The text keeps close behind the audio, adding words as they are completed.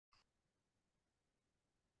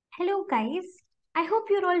Hello guys, I hope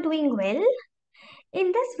you're all doing well.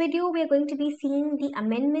 In this video, we are going to be seeing the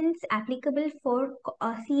amendments applicable for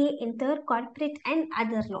CA inter, corporate and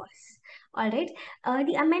other laws. Alright,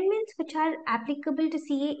 the amendments which are applicable to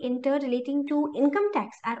CA inter relating to income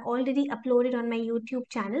tax are already uploaded on my YouTube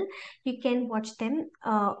channel. You can watch them,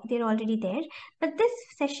 they're already there. But this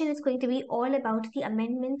session is going to be all about the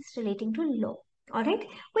amendments relating to law. Alright,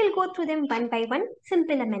 we'll go through them one by one,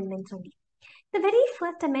 simple amendments only. The very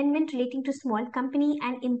first amendment relating to small company,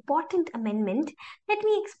 an important amendment. Let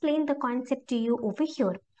me explain the concept to you over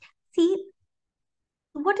here. See,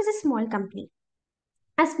 what is a small company?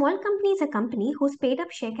 A small company is a company whose paid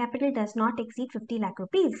up share capital does not exceed 50 lakh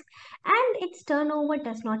rupees and its turnover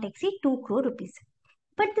does not exceed 2 crore rupees.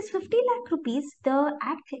 But this 50 lakh rupees, the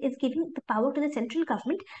act is giving the power to the central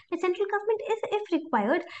government. The central government is, if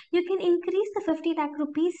required, you can increase the 50 lakh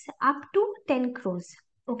rupees up to 10 crores.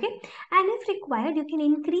 Okay, and if required, you can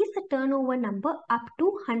increase the turnover number up to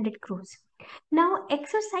 100 crores. Now,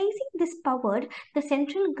 exercising this power, the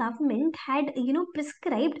central government had,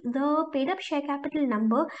 prescribed the paid up share capital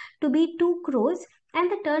number to be 2 crores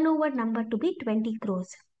and the turnover number to be 20 crores.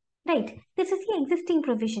 Right, this is the existing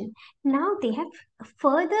provision. Now they have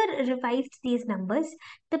further revised these numbers.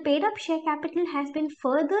 The paid up share capital has been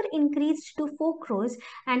further increased to 4 crores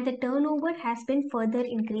and the turnover has been further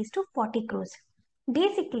increased to 40 crores.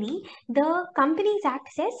 Basically, the Companies Act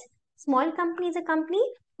says small company is a company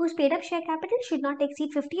whose paid up share capital should not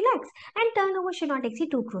exceed 50 lakhs and turnover should not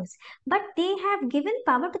exceed 2 crores. But they have given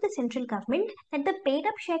power to the central government that the paid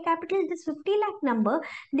up share capital, this 50 lakh number,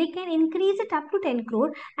 they can increase it up to 10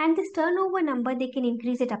 crore and this turnover number, they can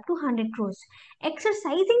increase it up to 100 crores.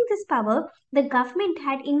 Exercising this power, the government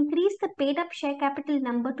had increased the paid up share capital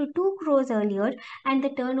number to 2 crores earlier and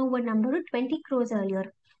the turnover number to 20 crores earlier.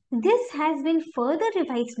 This has been further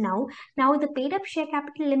revised now. Now the paid up share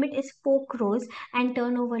capital limit is 4 crores and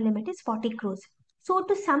turnover limit is 40 crores. So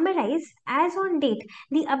to summarize, as on date,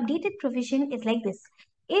 the updated provision is like this.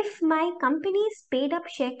 If my company's paid up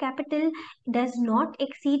share capital does not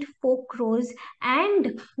exceed 4 crores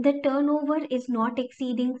and the turnover is not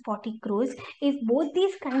exceeding 40 crores, if both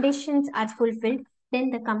these conditions are fulfilled, then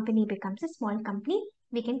the company becomes a small company.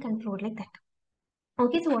 We can conclude like that.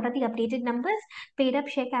 Okay, so what are the updated numbers? Paid up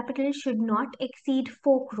share capital should not exceed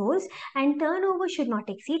 4 crores and turnover should not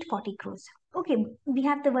exceed 40 crores. Okay, we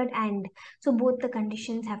have the word and. So both the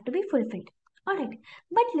conditions have to be fulfilled. Alright,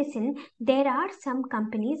 but listen, there are some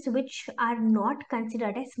companies which are not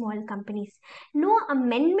considered as small companies. No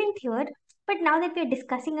amendment here, but now that we are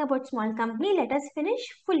discussing about small company, let us finish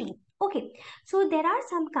fully. Okay, so there are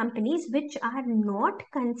some companies which are not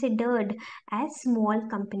considered as small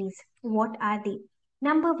companies. What are they?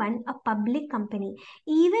 Number one, a public company.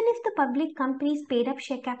 Even if the public company's paid up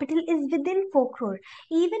share capital is within 4 crore,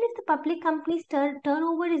 even if the public company's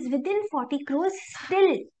turnover is within 40 crores,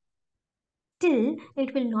 still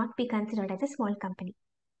it will not be considered as a small company.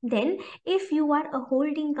 Then, if you are a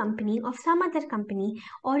holding company of some other company,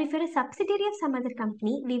 or if you're a subsidiary of some other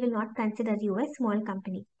company, we will not consider you a small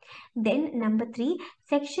company. Then, number three,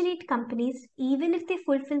 Section 8 companies, even if they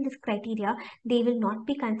fulfill this criteria, they will not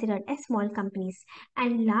be considered as small companies.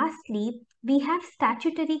 And lastly, we have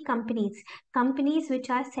statutory companies, companies which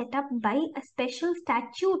are set up by a special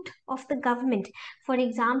statute of the government. For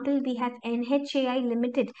example, we have NHAI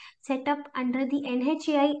Limited set up under the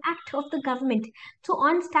NHAI Act of the government. So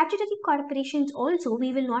on statutory corporations also,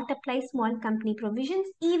 we will not apply small company provisions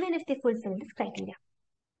even if they fulfill this criteria.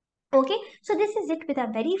 Okay, so this is it with our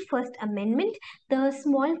very first amendment, the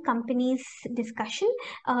small companies discussion.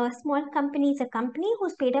 Small company is a company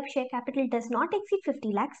whose paid up share capital does not exceed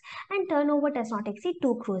 50 lakhs and turnover does not exceed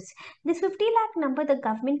 2 crores. This 50 lakh number the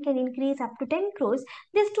government can increase up to 10 crores.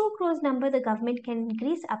 This 2 crores number the government can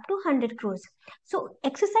increase up to 100 crores. So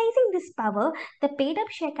exercising this power, the paid up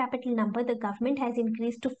share capital number the government has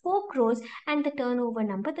increased to 4 crores and the turnover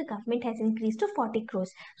number the government has increased to 40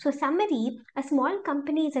 crores. So summary, a small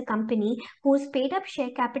company is a company whose paid up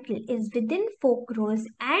share capital is within 4 crores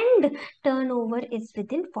and turnover is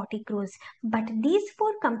within 40 crores. But these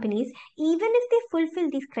four companies, even if they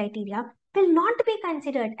fulfill these criteria, will not be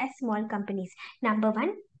considered as small companies. Number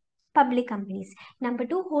one, public companies. Number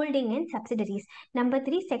two, holding and subsidiaries. Number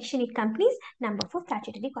three, Section 8 companies. Number four,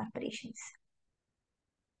 statutory corporations.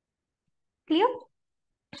 Clear?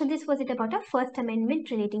 So this was it about our first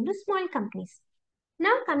amendment relating to small companies.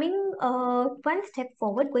 Now coming going one step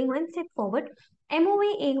forward,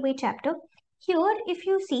 MOA AOA chapter. Here, if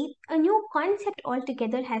you see, a new concept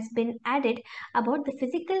altogether has been added about the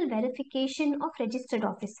physical verification of registered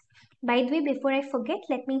office. By the way, before I forget,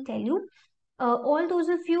 let me tell you, all those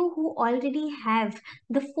of you who already have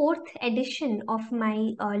the fourth edition of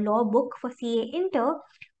my law book for CA Inter,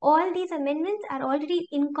 all these amendments are already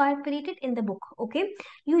incorporated in the book. Okay,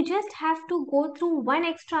 you just have to go through one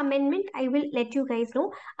extra amendment. I will let you guys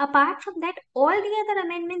know. Apart from that, all the other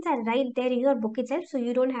amendments are right there in your book itself, so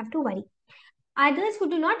you don't have to worry. Others who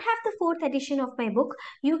do not have the fourth edition of my book,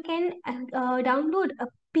 you can download a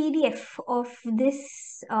PDF of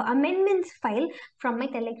this amendments file from my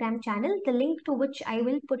Telegram channel, the link to which I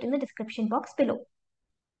will put in the description box below.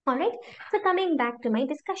 Alright, so coming back to my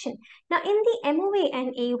discussion. Now, in the MOA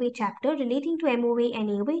and AOA chapter relating to MOA and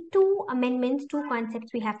AOA, two amendments, two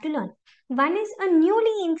concepts we have to learn. One is a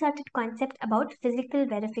newly inserted concept about physical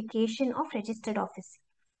verification of registered office.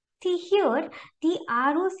 See here, the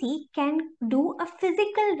ROC can do a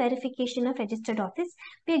physical verification of registered office.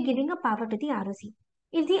 We are giving a power to the ROC.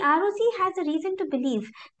 If the ROC has a reason to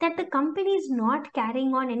believe that the company is not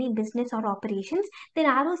carrying on any business or operations, then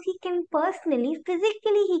ROC can personally,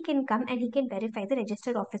 physically, he can come and he can verify the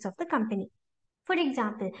registered office of the company. For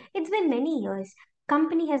example, it's been many years,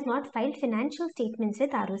 company has not filed financial statements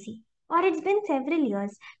with ROC. Or it's been several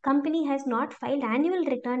years, company has not filed annual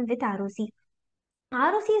return with ROC.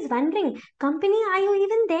 ROC is wondering, company, are you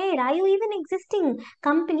even there? Are you even existing?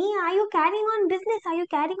 Company, are you carrying on business? Are you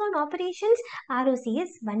carrying on operations? ROC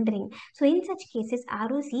is wondering. So in such cases,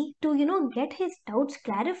 ROC, to get his doubts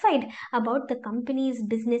clarified about the company's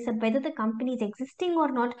business, whether the company is existing or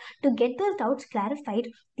not, to get those doubts clarified,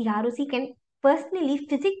 the ROC can personally,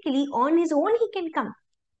 physically, on his own, he can come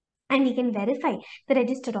and he can verify the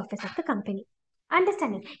registered office of the company.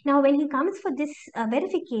 Understanding. Now, when he comes for this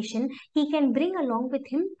verification, he can bring along with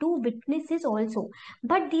him two witnesses also.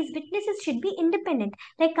 But these witnesses should be independent.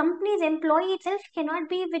 Like company's employee itself cannot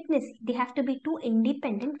be a witness. They have to be two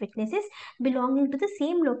independent witnesses belonging to the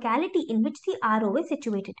same locality in which the RO is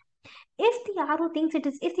situated. If the ROC thinks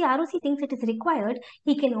it is required,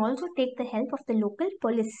 he can also take the help of the local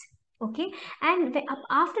police. Okay, and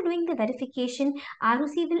after doing the verification,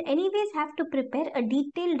 ROC will anyways have to prepare a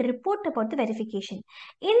detailed report about the verification.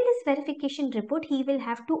 In this verification report, he will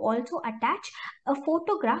have to also attach a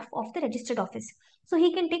photograph of the registered office. So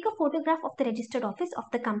he can take a photograph of the registered office of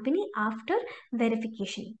the company after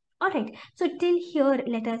verification. Alright, so till here,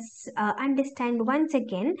 let us understand once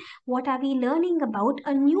again what are we learning about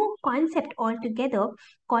a new concept altogether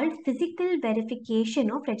called physical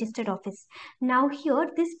verification of registered office. Now here,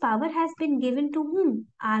 this power has been given to whom?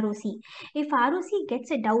 ROC. If ROC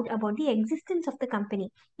gets a doubt about the existence of the company,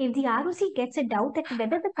 if the ROC gets a doubt that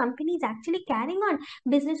whether the company is actually carrying on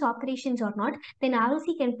business operations or not, then ROC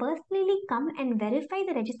can personally come and verify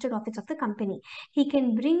the registered office of the company. He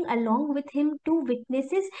can bring along with him two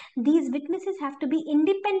witnesses. These witnesses have to be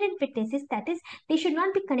independent witnesses, that is, they should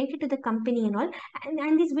not be connected to the company and all,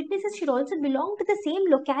 and these witnesses should also belong to the same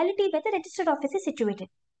locality where the registered office is situated.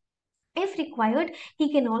 If required,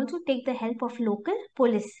 he can also take the help of local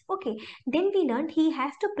police. Okay, then we learned he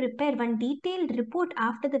has to prepare one detailed report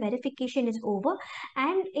after the verification is over,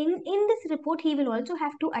 and in this report he will also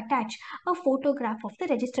have to attach a photograph of the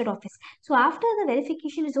registered office. So after the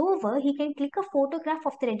verification is over, he can click a photograph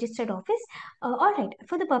of the registered office, alright,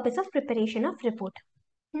 for the purpose of preparation of report.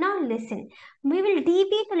 Now listen, we will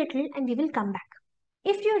deviate a little and we will come back.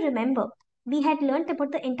 If you remember, we had learnt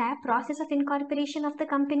about the entire process of incorporation of the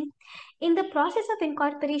company. In the process of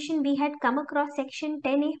incorporation, we had come across section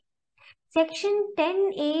 10A. Section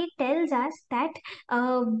 10A tells us that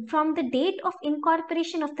from the date of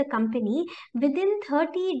incorporation of the company, within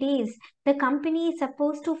 30 days, the company is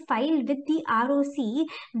supposed to file with the ROC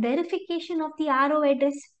verification of the RO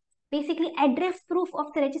address. Basically, address proof of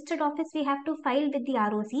the registered office we have to file with the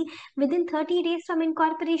ROC within 30 days from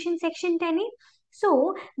incorporation, section 10A.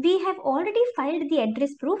 So, we have already filed the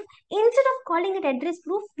address proof. Instead of calling it address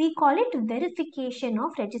proof, we call it verification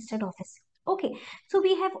of registered office. Okay, so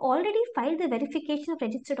we have already filed the verification of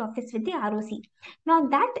registered office with the ROC. Now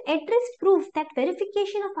that address proof, that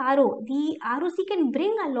verification of RO, the ROC can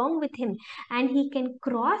bring along with him and he can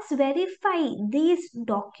cross-verify these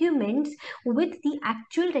documents with the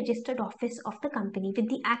actual registered office of the company, with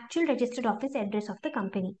the actual registered office address of the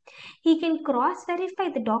company. He can cross-verify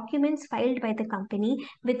the documents filed by the company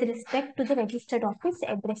with respect to the registered office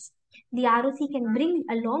address. The ROC can bring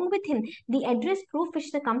along with him the address proof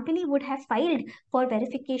which the company would have filed for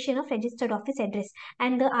verification of registered office address,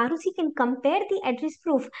 and the ROC can compare the address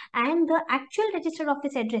proof and the actual registered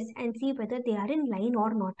office address and see whether they are in line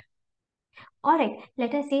or not. Alright,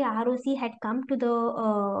 let us say ROC had come to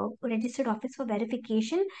the registered office for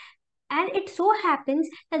verification, and it so happens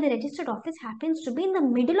that the registered office happens to be in the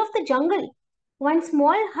middle of the jungle. One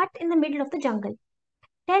small hut in the middle of the jungle.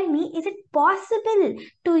 Tell me, is it possible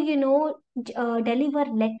to, deliver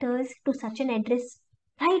letters to such an address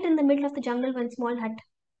right in the middle of the jungle, one small hut?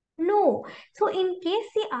 No. So, in case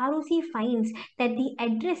the ROC finds that the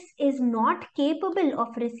address is not capable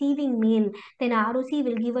of receiving mail, then ROC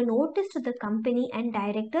will give a notice to the company and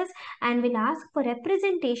directors and will ask for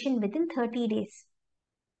representation within 30 days.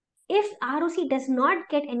 If ROC does not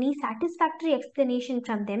get any satisfactory explanation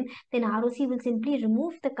from them, then ROC will simply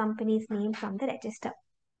remove the company's name from the register.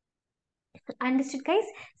 Understood, guys?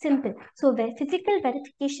 Simple. So, physical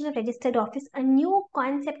verification of registered office, a new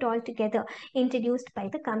concept altogether introduced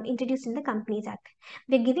introduced in the Companies Act.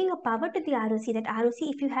 We're giving a power to the ROC that ROC,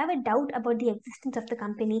 if you have a doubt about the existence of the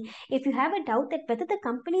company, if you have a doubt that whether the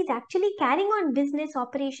company is actually carrying on business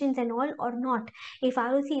operations and all or not, if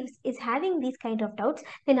ROC is having these kind of doubts,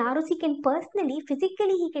 then ROC can personally,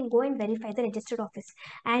 physically, he can go and verify the registered office.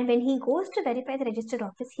 And when he goes to verify the registered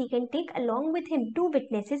office, he can take along with him two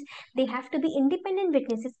witnesses. They have to be independent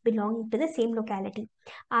witnesses belonging to the same locality.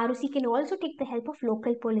 ROC can also take the help of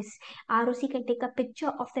local police. ROC can take a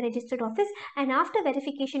picture of the registered office, and after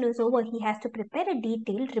verification is over, he has to prepare a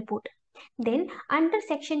detailed report. Then, under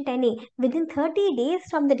Section 10A, within 30 days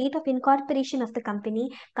from the date of incorporation of the company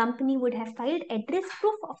would have filed address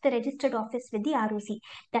proof of the registered office with the ROC.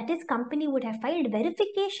 That is, company would have filed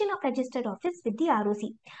verification of registered office with the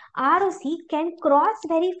ROC. ROC can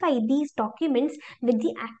cross-verify these documents with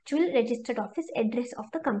the actual registered office address of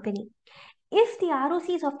the company. If the ROC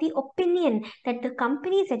is of the opinion that the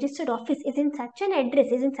company's registered office is in such an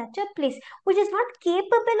address, is in such a place which is not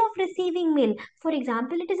capable of receiving mail, for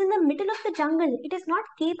example, it is in the middle of the jungle, it is not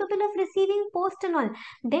capable of receiving post and all,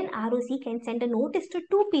 then ROC can send a notice to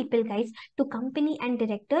two people, guys, to company and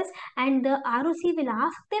directors, and the ROC will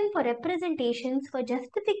ask them for representations, for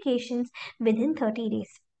justifications within 30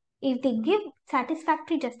 days. If they give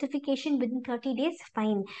satisfactory justification within 30 days,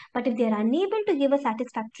 fine. But if they are unable to give a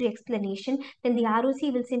satisfactory explanation, then the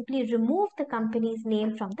ROC will simply remove the company's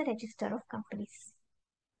name from the register of companies.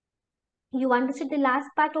 You understood the last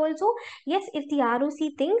part also? Yes, if the ROC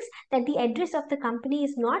thinks that the address of the company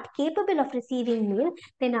is not capable of receiving mail,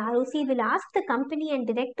 then ROC will ask the company and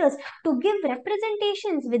directors to give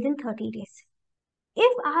representations within 30 days.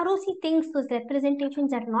 If ROC thinks those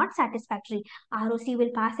representations are not satisfactory, ROC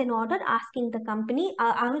will pass an order asking the company,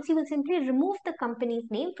 ROC will simply remove the company's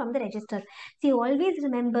name from the register. See, always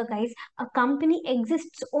remember, guys, a company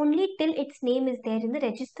exists only till its name is there in the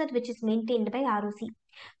register which is maintained by ROC.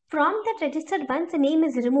 From that register, once a name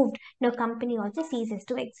is removed, no company also ceases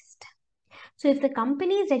to exist. So if the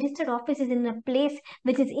company's registered office is in a place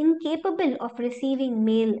which is incapable of receiving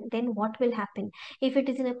mail, then what will happen? If it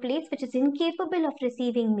is in a place which is incapable of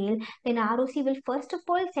receiving mail, then ROC will first of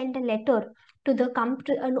all send a letter to the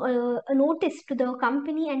a notice to the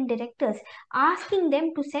company and directors asking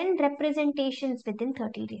them to send representations within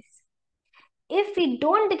 30 days. If we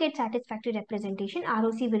don't get satisfactory representation,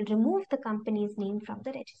 ROC will remove the company's name from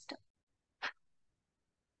the register.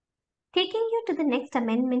 Taking you to the next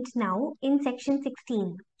amendment now in section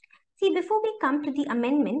 16. See, before we come to the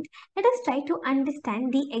amendment, let us try to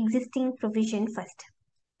understand the existing provision first.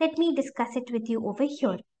 Let me discuss it with you over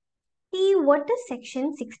here. See, what does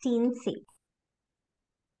section 16 say?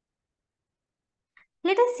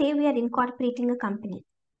 Let us say we are incorporating a company.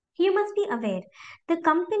 You must be aware, the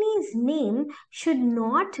company's name should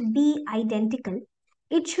not be identical.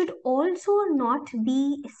 It should also not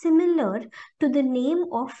be similar to the name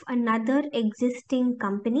of another existing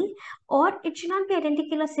company, or it should not be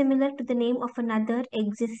identical or similar to the name of another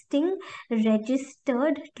existing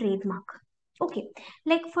registered trademark. Okay,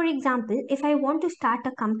 like for example, if I want to start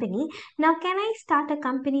a company, now can I start a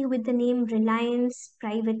company with the name Reliance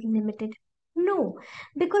Private Limited? No,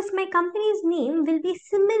 because my company's name will be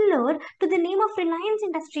similar to the name of Reliance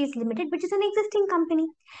Industries Limited, which is an existing company.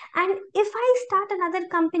 And if I start another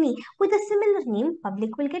company with a similar name,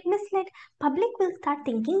 public will get misled. Public will start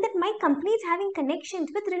thinking that my company is having connections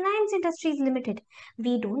with Reliance Industries Limited.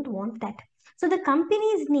 We don't want that. So the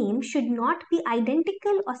company's name should not be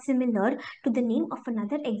identical or similar to the name of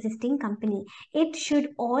another existing company. It should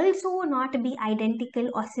also not be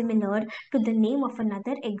identical or similar to the name of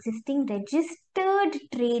another existing registered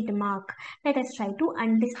trademark. Let us try to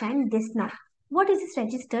understand this now. What is this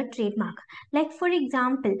registered trademark? Like for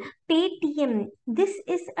example, Paytm. This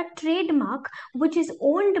is a trademark which is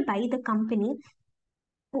owned by the company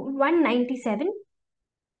 197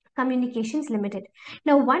 Communications Limited.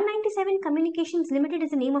 Now, 197 Communications Limited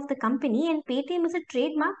is the name of the company and Paytm is a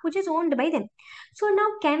trademark which is owned by them. So now,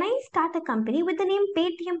 can I start a company with the name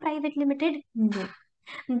Paytm Private Limited? No.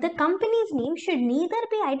 The company's name should neither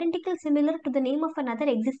be identical similar to the name of another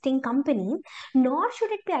existing company, nor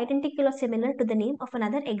should it be identical or similar to the name of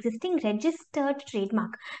another existing registered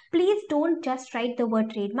trademark. Please don't just write the word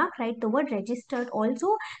trademark, write the word registered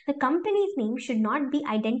also. The company's name should not be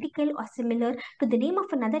identical or similar to the name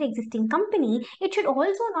of another existing company. It should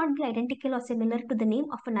also not be identical or similar to the name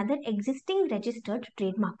of another existing registered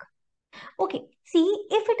trademark. Okay, see,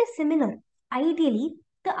 if it is similar, ideally,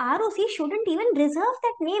 the ROC shouldn't even reserve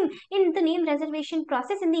that name in the name reservation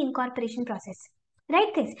process in the incorporation process.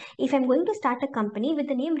 Right, guys? If I'm going to start a company with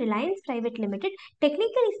the name Reliance Private Limited,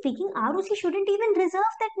 technically speaking, ROC shouldn't even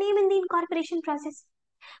reserve that name in the incorporation process.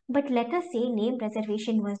 But let us say name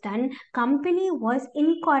reservation was done, company was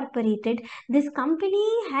incorporated, this company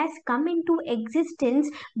has come into existence,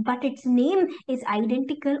 but its name is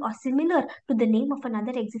identical or similar to the name of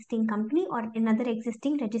another existing company or another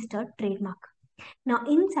existing registered trademark. Now,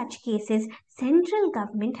 in such cases, central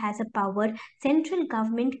government has a power. Central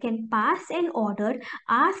government can pass an order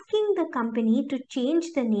asking the company to change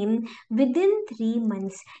the name within 3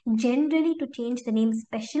 months. Generally, to change the name,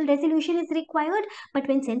 special resolution is required. But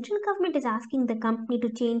when central government is asking the company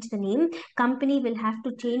to change the name, company will have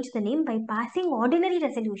to change the name by passing ordinary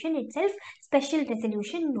resolution itself. Special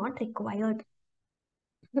resolution not required.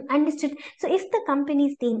 Understood. So if the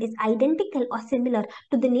company's name is identical or similar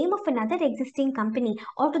to the name of another existing company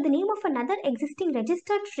or to the name of another existing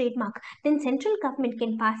registered trademark, then central government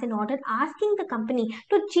can pass an order asking the company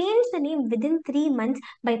to change the name within 3 months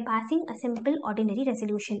by passing a simple ordinary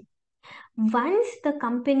resolution. Once the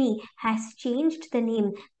company has changed the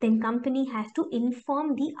name, then company has to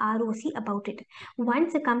inform the ROC about it.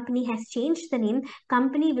 Once the company has changed the name,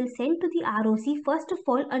 company will send to the ROC first of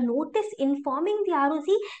all a notice informing the ROC,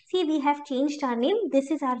 see, we have changed our name, this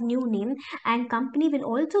is our new name, and company will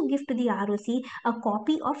also give to the ROC a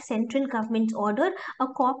copy of central government's order, a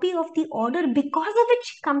copy of the order because of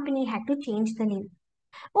which company had to change the name.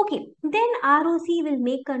 Okay, then ROC will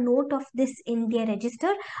make a note of this in their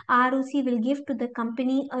register. ROC will give to the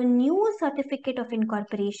company a new certificate of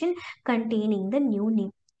incorporation containing the new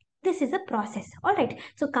name. This is a process. Alright,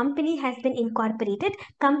 so company has been incorporated.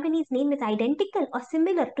 Company's name is identical or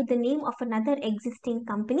similar to the name of another existing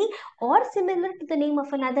company or similar to the name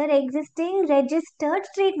of another existing registered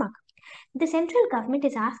trademark. The central government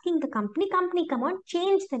is asking the company, come on,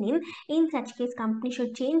 change the name. In such case, company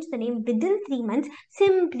should change the name within 3 months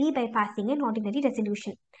simply by passing an ordinary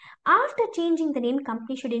resolution. After changing the name,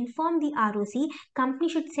 company should inform the ROC. Company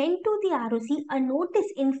should send to the ROC a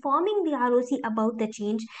notice informing the ROC about the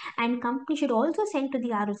change, and company should also send to the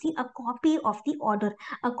ROC a copy of the order,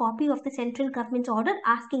 a copy of the central government's order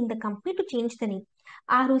asking the company to change the name.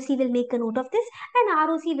 ROC will make a note of this, and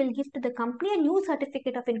ROC will give to the company a new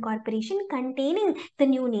certificate of incorporation containing the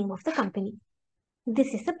new name of the company.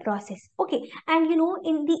 This is the process. Okay, and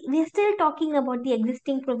we're still talking about the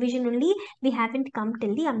existing provision only. We haven't come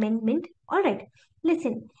till the amendment. All right,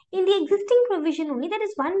 listen. In the existing provision only, there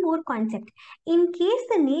is one more concept. In case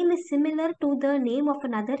the name is similar to the name of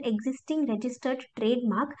another existing registered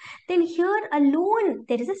trademark, then here alone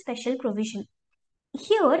there is a special provision.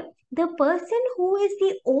 Here, the person who is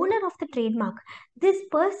the owner of the trademark, this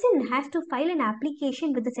person has to file an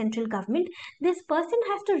application with the central government. This person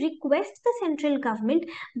has to request the central government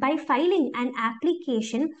by filing an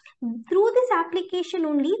application. Through this application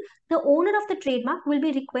only, the owner of the trademark will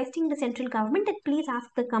be requesting the central government that please ask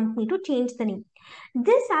the company to change the name.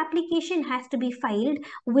 This application has to be filed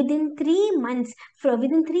within 3 months,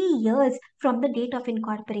 within 3 years from the date of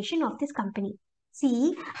incorporation of this company.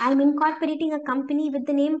 See, I'm incorporating a company with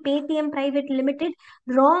the name Paytm Private Limited.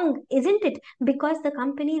 Wrong, isn't it? Because the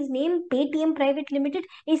company's name Paytm Private Limited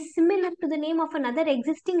is similar to the name of another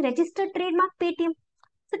existing registered trademark Paytm.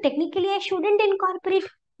 So technically I shouldn't incorporate,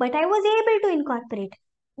 but I was able to incorporate.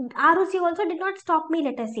 ROC also did not stop me,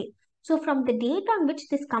 let us say. So from the date on which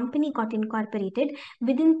this company got incorporated,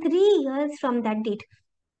 within 3 years from that date,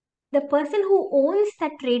 the person who owns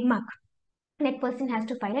that trademark, that person has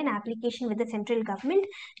to file an application with the central government.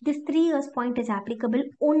 This 3 years point is applicable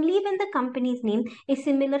only when the company's name is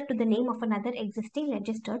similar to the name of another existing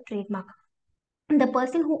registered trademark. The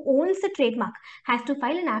person who owns the trademark has to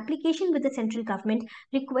file an application with the central government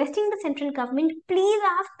requesting the central government please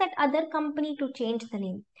ask that other company to change the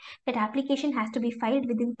name. That application has to be filed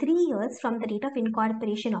within 3 years from the date of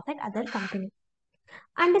incorporation of that other company.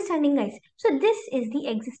 Understanding, guys. So this is the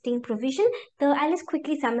existing provision. I'll just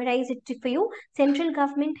quickly summarize it for you. Central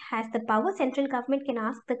government has the power. Central government can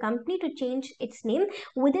ask the company to change its name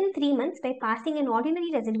within 3 months by passing an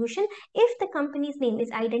ordinary resolution if the company's name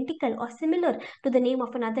is identical or similar to the name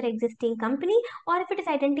of another existing company, or if it is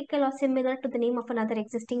identical or similar to the name of another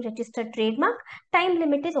existing registered trademark. Time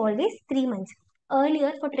limit is always 3 months.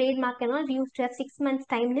 Earlier, for trademark and all, we used to have 6 months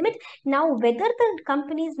time limit. Now, whether the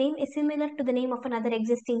company's name is similar to the name of another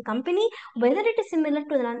existing company, whether it is similar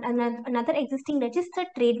to another existing registered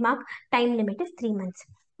trademark, time limit is 3 months.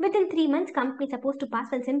 Within 3 months, company is supposed to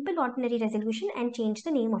pass a simple ordinary resolution and change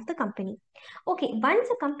the name of the company. Okay, once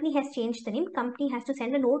a company has changed the name, company has to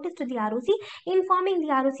send a notice to the ROC informing the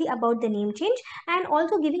ROC about the name change and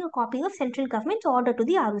also giving a copy of central government's order to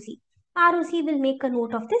the ROC. ROC will make a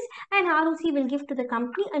note of this and ROC will give to the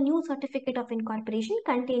company a new certificate of incorporation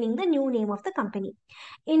containing the new name of the company.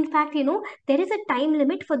 In fact, there is a time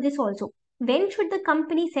limit for this also. When should the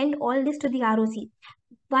company send all this to the ROC?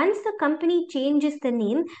 Once the company changes the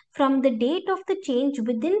name, from the date of the change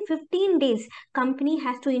within 15 days, company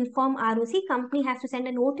has to inform ROC, company has to send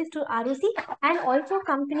a notice to ROC, and also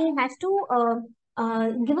company has to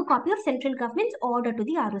give a copy of central government's order to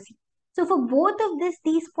the ROC. So for both of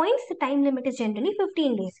these points, the time limit is generally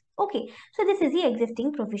 15 days. Okay, so this is the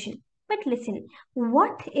existing provision. But listen,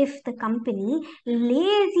 what if the company,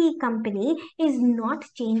 lazy company, is not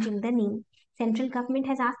changing the name? Central government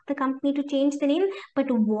has asked the company to change the name,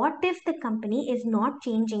 but what if the company is not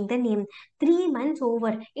changing the name? 3 months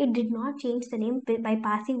over, it did not change the name by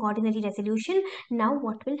passing ordinary resolution. Now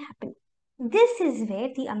what will happen? This is where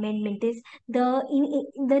the amendment is.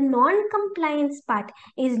 The non-compliance part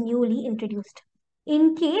is newly introduced.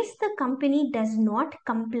 In case the company does not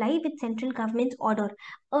comply with central government's order,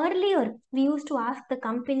 earlier we used to ask the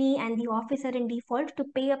company and the officer in default to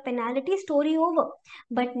pay a penalty, story over.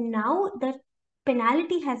 But now the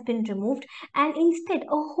penalty has been removed and instead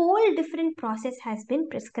a whole different process has been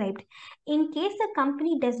prescribed. In case the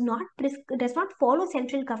company does not follow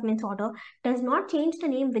central government's order, does not change the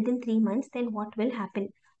name within 3 months, then what will happen?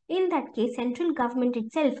 In that case, central government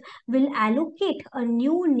itself will allocate a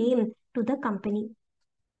new name to the company.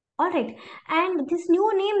 All right, and this new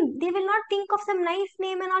name, they will not think of some nice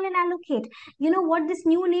name and all and allocate. You know what this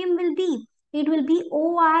new name will be? It will be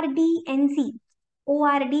ORDNC.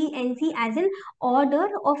 ORDNC as in Order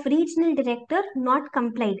of Regional Director Not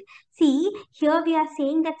Complied. See, here we are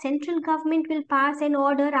saying that central government will pass an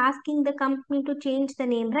order asking the company to change the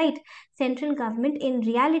name, right? Central government in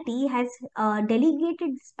reality has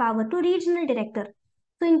delegated this power to regional director.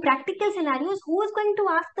 So in practical scenarios, who is going to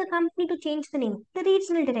ask the company to change the name? The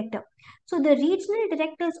regional director. So the regional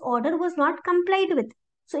director's order was not complied with.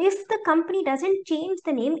 So if the company doesn't change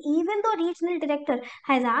the name, even though regional director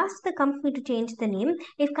has asked the company to change the name,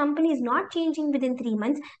 if company is not changing within 3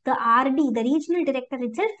 months, the RD, the regional director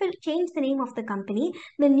itself will change the name of the company.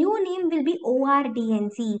 The new name will be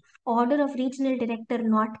ORDNC, Order of Regional Director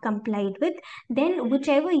Not Complied with. Then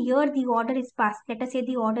whichever year the order is passed, let us say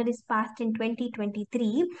the order is passed in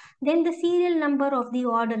 2023, then the serial number of the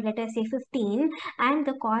order, let us say 15, and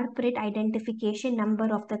the corporate identification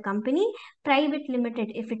number of the company, private limited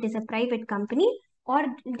if it is a private company, or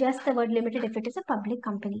just the word limited if it is a public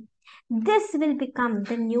company. This will become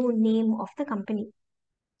the new name of the company.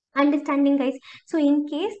 Understanding, guys? So in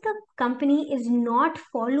case the company is not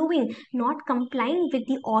following, not complying with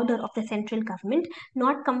the order of the central government,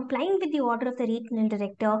 not complying with the order of the regional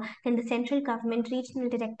director, then the central government, regional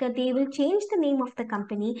director, they will change the name of the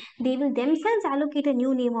company. They will themselves allocate a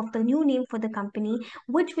new name for the company,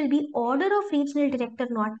 which will be Order of Regional Director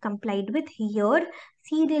Not Complied with, year,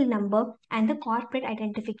 serial number, and the corporate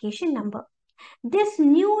identification number. This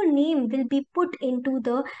new name will be put into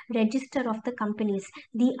the register of the companies.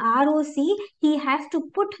 The ROC, he has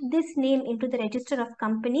to put this name into the register of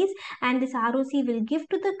companies, and this ROC will give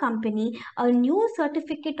to the company a new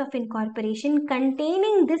certificate of incorporation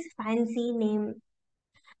containing this fancy name.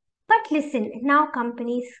 But listen, now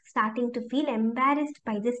companies starting to feel embarrassed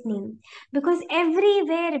by this name, because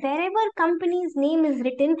everywhere, wherever company's name is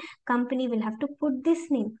written, company will have to put this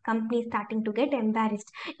name. Company is starting to get embarrassed.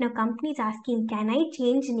 Now company is asking, can I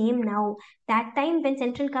change name now? That time when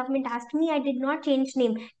central government asked me, I did not change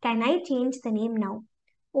name. Can I change the name now?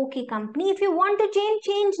 Okay, company, if you want to change,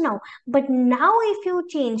 change now. But now if you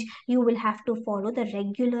change, you will have to follow the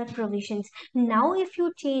regular provisions. Now if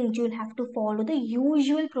you change, you'll have to follow the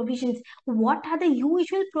usual provisions. What are the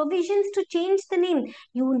usual provisions to change the name?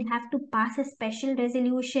 You will have to pass a special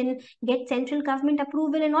resolution, get central government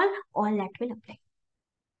approval and all that will apply.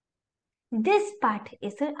 This part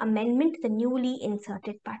is an amendment, the newly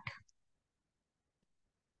inserted part.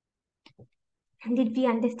 Did we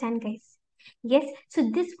understand, guys? Yes, so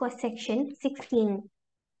this was section 16.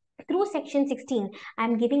 Through section 16, I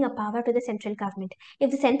am giving a power to the central government.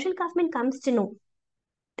 If the central government comes to know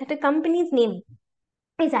that a company's name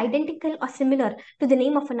is identical or similar to the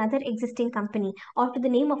name of another existing company or to the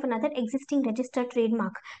name of another existing registered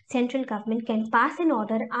trademark, central government can pass an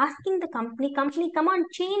order asking the company, come on,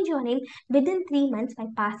 change your name within 3 months by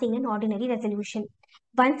passing an ordinary resolution.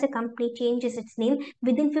 Once a company changes its name,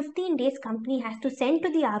 within 15 days, company has to send to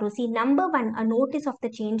the ROC, number one, a notice of the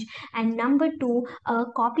change, and number two, a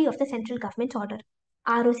copy of the central government's order.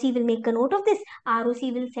 ROC will make a note of this. ROC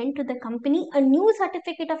will send to the company a new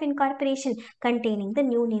certificate of incorporation containing the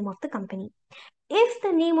new name of the company. If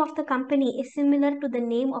the name of the company is similar to the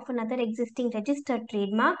name of another existing registered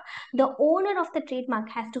trademark, the owner of the trademark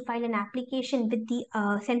has to file an application with the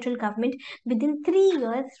central government within 3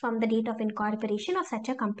 years from the date of incorporation of such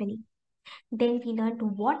a company. Then we learned,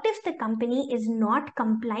 what if the company is not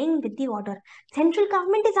complying with the order? Central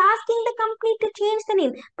government is asking the company to change the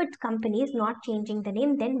name, but company is not changing the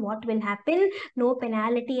name. Then what will happen? No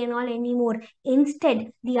penalty and all anymore.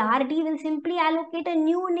 Instead, the RD will simply allocate a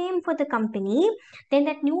new name for the company. Then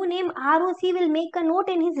that new name, ROC will make a note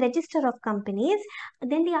in his register of companies.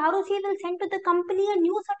 Then the ROC will send to the company a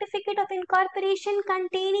new certificate of incorporation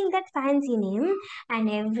containing that fancy name, and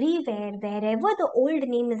everywhere, wherever the old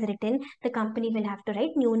name is written, the company will have to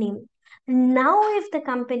write new name. Now, if the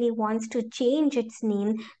company wants to change its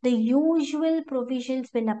name, the usual provisions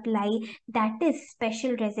will apply, that is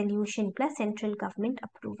special resolution plus central government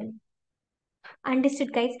approval.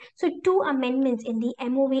 Understood, guys. So, two amendments in the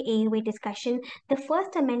MOA AUA discussion. The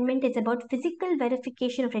first amendment is about physical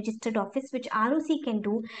verification of registered office, which ROC can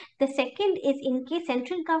do. The second is in case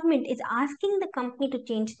central government is asking the company to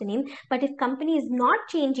change the name, but if company is not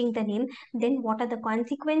changing the name, then what are the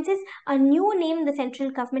consequences? A new name the central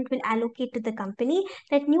government will allocate to the company.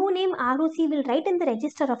 That new name ROC will write in the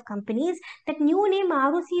register of companies. That new name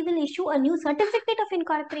ROC will issue a new certificate of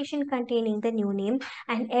incorporation containing the new name,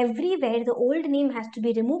 and everywhere the old name has to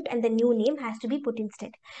be removed and the new name has to be put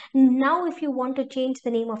instead. Now, if you want to change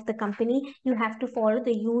the name of the company, you have to follow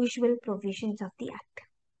the usual provisions of the act.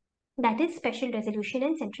 That is special resolution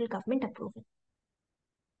and central government approval.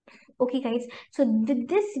 Okay, guys, so with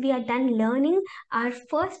this we are done learning our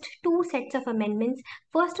first two sets of amendments.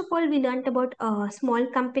 First of all, we learned about a small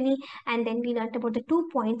company, and then we learned about the 2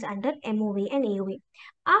 points under MOA and AOA.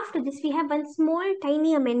 After this, we have one small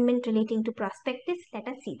tiny amendment relating to prospectus. Let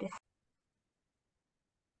us see this.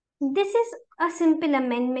 This is a simple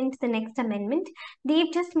amendment, the next amendment.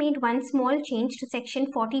 They've just made one small change to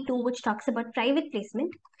section 42, which talks about private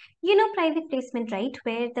placement. You know private placement, right?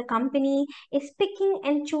 Where the company is picking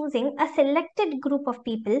and choosing a selected group of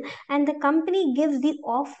people, and the company gives the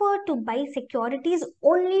offer to buy securities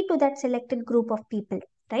only to that selected group of people.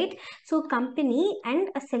 Right? So company and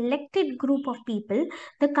a selected group of people,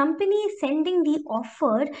 the company is sending the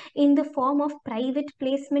offer in the form of private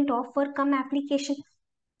placement offer come application.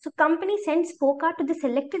 So company sends POCA to the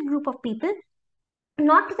selected group of people,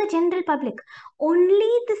 not to the general public. Only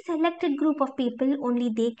the selected group of people, only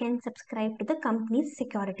they can subscribe to the company's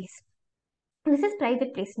securities. This is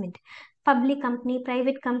private placement. Public company,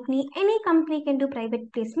 private company, any company can do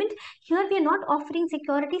private placement. Here we are not offering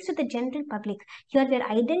securities to the general public. Here we are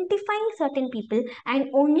identifying certain people, and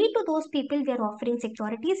only to those people we are offering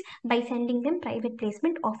securities by sending them private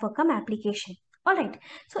placement offer come application. Alright,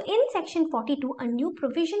 so in section 42, a new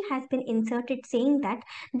provision has been inserted saying that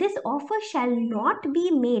this offer shall not be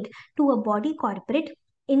made to a body corporate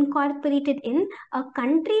incorporated in a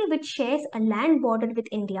country which shares a land border with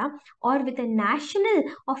India, or with a national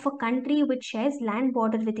of a country which shares land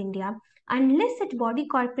border with India, unless such body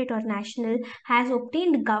corporate or national has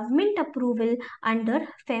obtained government approval under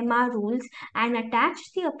FEMA rules and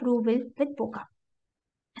attached the approval with POCA.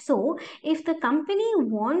 So, if the company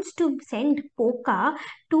wants to send POCA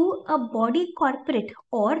to a body corporate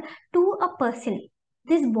or to a person,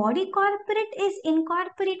 this body corporate is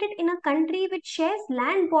incorporated in a country which shares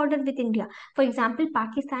land border with India. For example,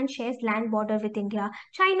 Pakistan shares land border with India,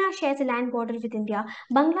 China shares a land border with India,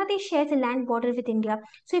 Bangladesh shares a land border with India.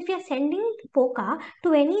 So, if you are sending POCA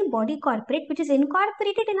to any body corporate which is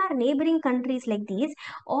incorporated in our neighboring countries like these,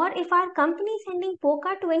 or if our company is sending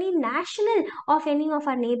POCA to any national of any of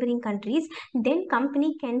our neighboring countries, then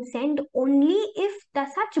company can send only if the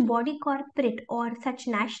such body corporate or such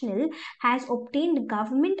national has obtained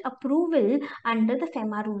government approval under the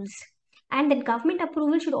FEMA rules, and that government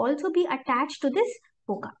approval should also be attached to this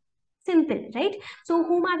POCA. Simple, right? So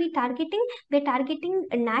whom are we targeting? We're targeting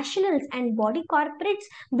nationals and body corporates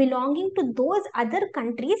belonging to those other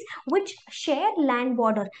countries which share land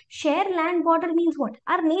border. Share land border means what?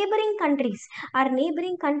 Our neighboring countries. Our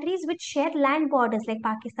neighboring countries which share land borders like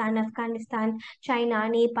Pakistan, Afghanistan, China,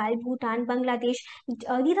 Nepal, Bhutan, Bangladesh. These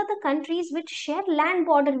are the countries which share land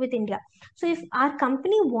border with India. So if our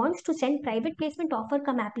company wants to send private placement offer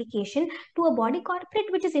come application to a body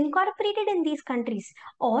corporate which is incorporated in these countries,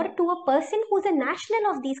 or to a person who's a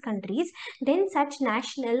national of these countries, then such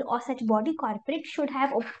national or such body corporate should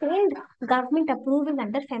have obtained government approval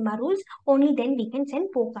under FEMA rules. Only then we can send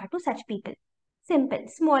POCA to such people. Simple,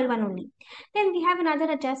 small one only. Then we have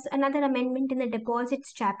another amendment in the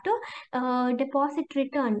deposits chapter. Deposit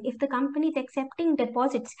return. If the company is accepting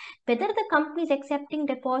deposits, whether the company is accepting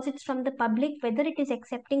deposits from the public, whether it is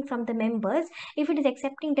accepting from the members, if it is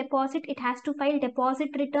accepting deposit, it has to file deposit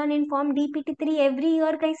return in form DPT3 every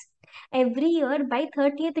year, guys. Every year by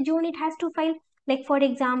 30th June, it has to file. Like for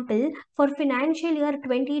example, for financial year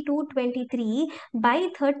 22-23, by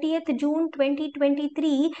 30th June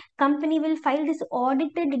 2023, company will file this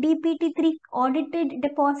audited DPT3, audited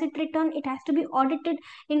deposit return. It has to be audited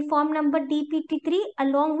in form number DPT3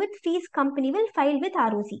 along with fees. Company will file with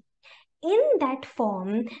ROC. In that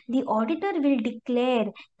form, the auditor will declare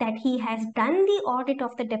that he has done the audit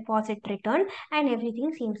of the deposit return and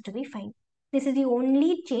everything seems to be fine. This is the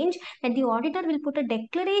only change, that the auditor will put a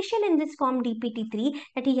declaration in this form DPT3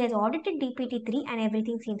 that he has audited DPT3 and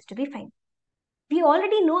everything seems to be fine. We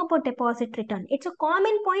already know about deposit return. It's a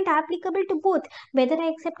common point applicable to both, whether I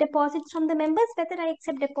accept deposits from the members, whether I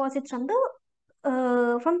accept deposits from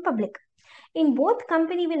the from public. In both,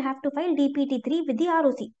 company will have to file DPT3 with the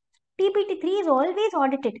ROC. DPT3 is always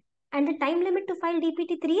audited and the time limit to file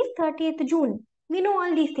DPT3 is 30th June. We know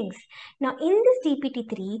all these things. Now, in this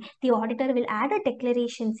DPT3, the auditor will add a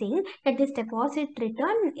declaration saying that this deposit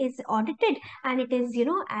return is audited and it is,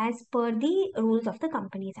 as per the rules of the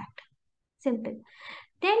Companies Act. Simple.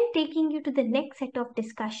 Then taking you to the next set of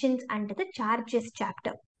discussions under the charges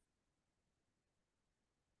chapter.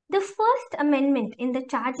 The first amendment in the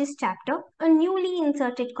charges chapter, a newly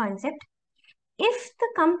inserted concept. If the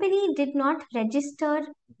company did not register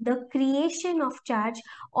the creation of charge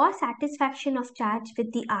or satisfaction of charge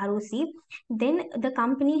with the ROC, then the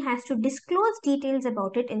company has to disclose details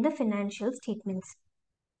about it in the financial statements.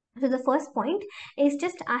 So the first point is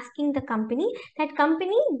just asking the company that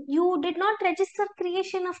company, you did not register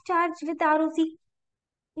creation of charge with ROC.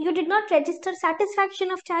 You did not register satisfaction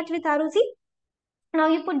of charge with ROC. Now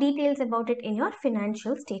you put details about it in your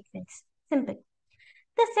financial statements. Simple.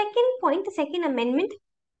 The second point, the second amendment,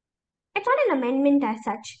 it's not an amendment as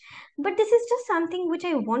such, but this is just something which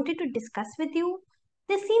I wanted to discuss with you.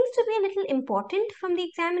 This seems to be a little important from the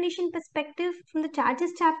examination perspective from the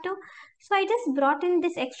charges chapter. So I just brought in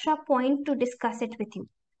this extra point to discuss it with you.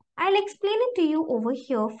 I'll explain it to you over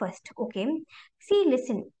here first, okay? See,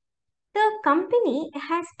 listen. The company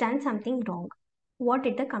has done something wrong. What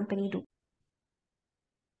did the company do?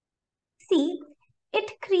 See,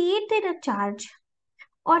 it created a charge,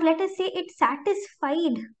 or let us say it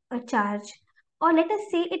satisfied a charge, or let us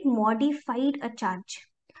say it modified a charge.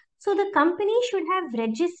 So the company should have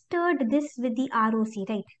registered this with the ROC,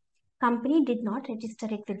 right? Company did not register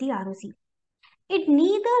it with the ROC. It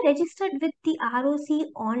neither registered with the ROC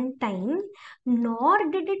on time, nor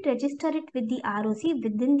did it register it with the ROC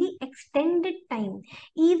within the extended time.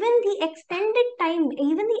 Even the extended time,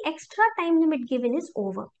 even the extra time limit given is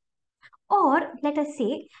over. Or let us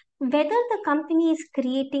say, whether the company is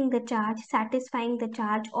creating the charge, satisfying the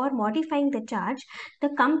charge, or modifying the charge, the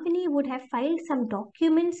company would have filed some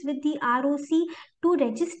documents with the ROC to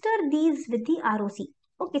register these with the ROC.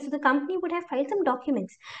 Okay, so the company would have filed some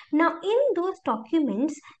documents. Now, in those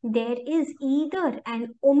documents, there is either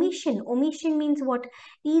an omission. Omission means what?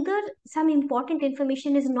 Either some important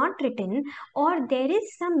information is not written, or there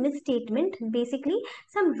is some misstatement, basically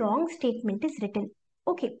some wrong statement is written.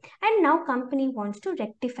 Okay, and now company wants to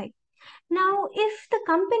rectify. Now, if the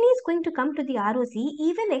company is going to come to the ROC,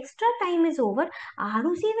 even extra time is over, ROC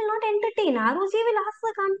will not entertain. ROC will ask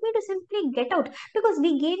the company to simply get out because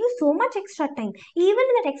we gave you so much extra time. Even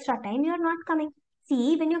in that extra time, you are not coming.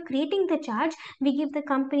 See, when you're creating the charge, we give the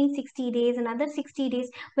company 60 days, another 60 days.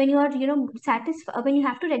 When you are, when you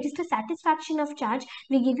have to register satisfaction of charge,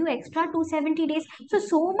 we give you extra 270 days.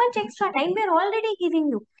 So much extra time we're already giving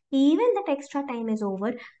you. Even that extra time is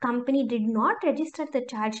over, company did not register the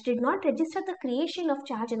charge, did not register the creation of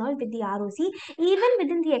charge and all with the ROC, even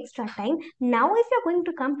within the extra time. Now, if you're going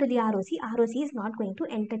to come to the ROC, ROC is not going to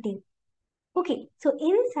entertain. Okay, so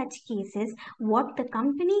in such cases, what the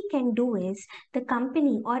company can do is, the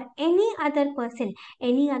company or any other person,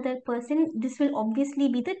 this will obviously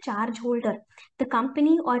be the charge holder. The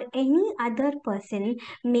company or any other person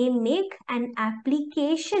may make an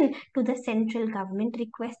application to the central government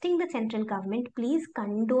requesting the central government, please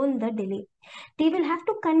condone the delay. They will have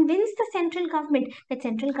to convince the central government that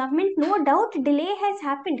central government, no doubt delay has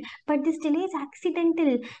happened, but this delay is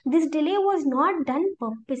accidental. This delay was not done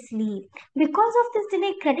purposely. Because of this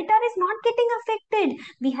delay, creditor is not getting affected.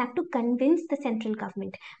 We have to convince the central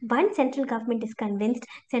government. Once central government is convinced,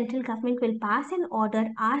 central government will pass an order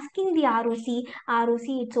asking the ROC,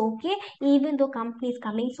 it's okay, even though company is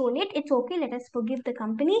coming so late, it's okay, let us forgive the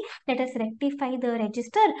company, let us rectify the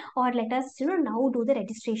register, or let us, now do the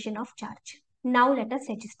registration of charge. Now let us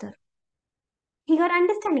register. You are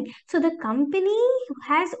understanding? So the company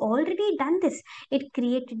has already done this. It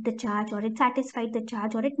created the charge, or it satisfied the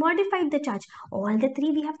charge, or it modified the charge. All the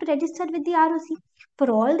three we have to register with the ROC.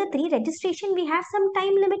 For all the three registration, we have some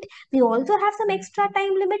time limit. We also have some extra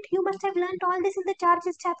time limit. You must have learned all this in the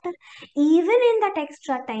charges chapter. Even in that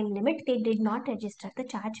extra time limit, they did not register the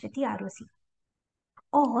charge with the ROC,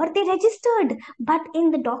 or they registered, but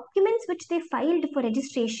in the documents which they filed for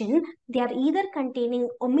registration, they are either containing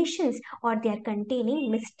omissions or they are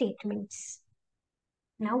containing misstatements.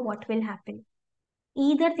 Now what will happen?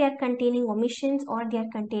 Either they are containing omissions or they are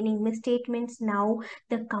containing misstatements. Now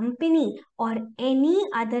the company or any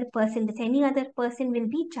other person, this any other person will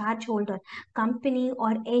be charge holder. Company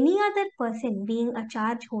or any other person being a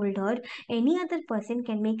charge holder, any other person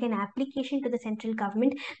can make an application to the central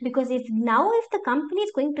government, because if the company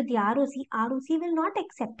is going to the ROC will not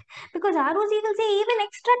accept, because ROC will say even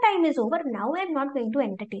extra time is over, now I am not going to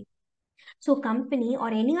entertain. So company or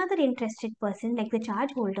any other interested person like the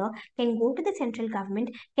charge holder can go to the central government,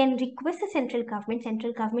 can request the central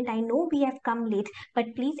government, I know we have come late,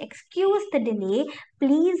 but please excuse the delay,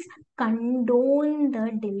 please condone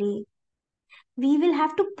the delay. We will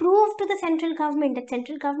have to prove to the central government that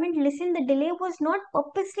central government, listen, the delay was not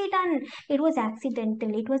purposely done, it was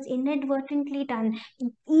accidental, it was inadvertently done.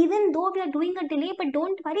 Even though we are doing a delay, but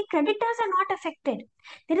don't worry, creditors are not affected.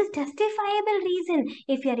 There is justifiable reason.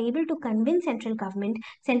 If you are able to convince central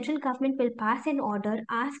government will pass an order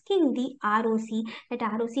asking the ROC that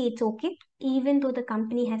ROC, it's okay, even though the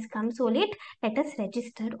company has come so late, let us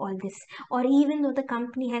register all this. Or even though the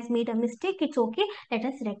company has made a mistake, it's okay, let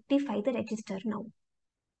us rectify the register now.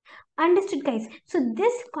 Understood, guys. So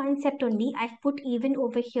this concept only I've put even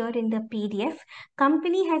over here in the PDF.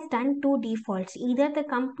 Company has done two defaults. Either the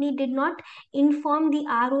company did not inform the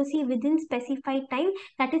ROC within specified time,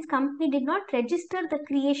 that is, company did not register the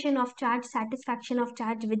creation of charge, satisfaction of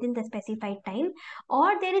charge within the specified time,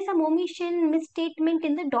 or there is some omission, misstatement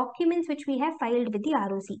in the documents which we have filed with the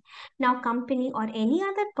ROC. Now, company or any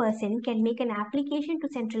other person can make an application to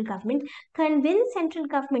central government, convince central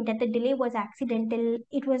government that the delay was accidental,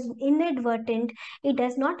 it was inadvertent, it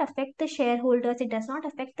does not affect the shareholders, it does not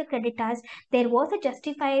affect the creditors, there was a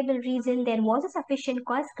justifiable reason, there was a sufficient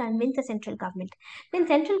cause, convince the central government. Then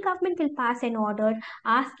central government will pass an order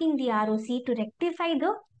asking the ROC to rectify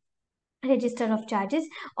the register of charges,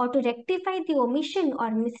 or to rectify the omission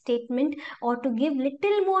or misstatement, or to give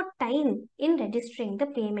little more time in registering the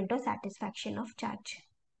payment or satisfaction of charge.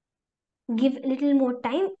 Give little more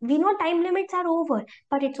time. We know time limits are over,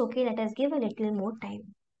 but it's okay, let us give a little more time.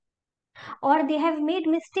 Or they have made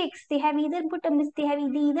mistakes, they have either put a they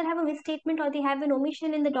either have a misstatement or they have an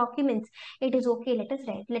omission in the documents, it is okay, let us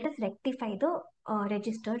rectify the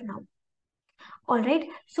register now. All right,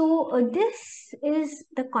 so this is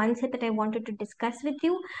the concept that I wanted to discuss with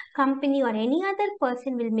you. Company or any other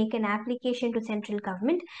person will make an application to central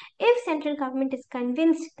government. If central government is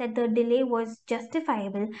convinced that the delay was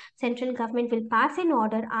justifiable, central government will pass an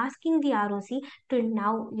order asking the ROC to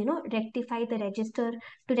now, rectify the register,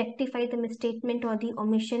 to rectify the misstatement or the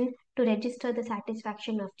omission, to register the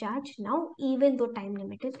satisfaction of charge now, even though time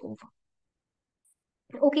limit is over.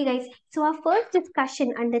 Okay, guys. So our first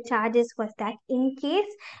discussion under charges was that in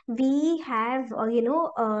case we have,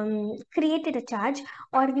 created a charge,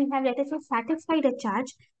 or we have, let us say, satisfied a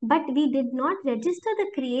charge, but we did not register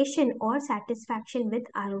the creation or satisfaction with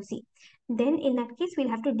ROC, then in that case, we'll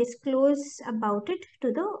have to disclose about it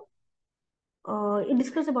to the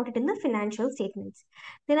discuss about it in the financial statements.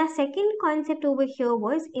 Then our second concept over here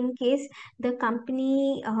was, in case the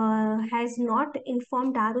company has not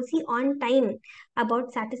informed ROC on time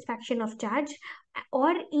about satisfaction of charge,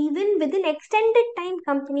 or even within extended time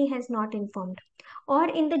company has not informed, or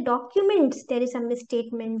in the documents there is some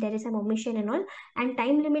misstatement, there is some omission and all, and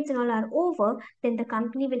time limits and all are over, then the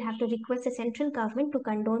company will have to request the central government to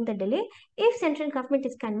condone the delay. If central government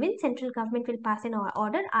is convinced, central government will pass an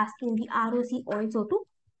order asking the ROC also to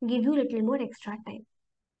give you little more extra time.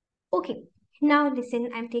 Okay, now listen,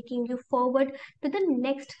 I'm taking you forward to the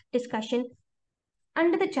next discussion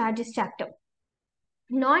under the charges chapter.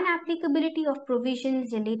 Non-applicability of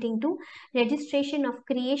provisions relating to registration of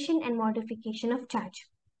creation and modification of charge.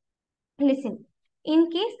 Listen,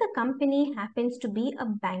 in case the company happens to be a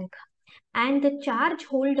bank and the charge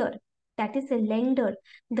holder, that is the lender,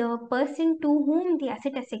 the person to whom the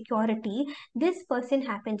asset as security, this person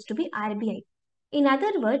happens to be RBI. In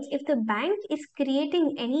other words, if the bank is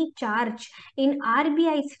creating any charge in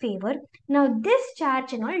RBI's favor, now this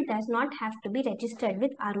charge and all does not have to be registered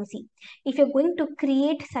with ROC. If you're going to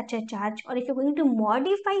create such a charge or if you're going to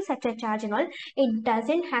modify such a charge and all, it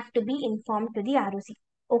doesn't have to be informed to the ROC.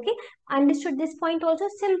 Okay, understood this point also?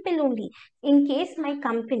 Simple only. In case my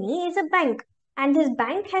company is a bank and this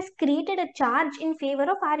bank has created a charge in favor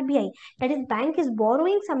of RBI, that is, bank is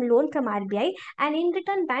borrowing some loan from RBI and in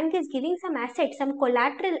return bank is giving some asset, some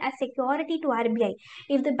collateral as security to RBI.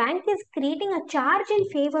 If the bank is creating a charge in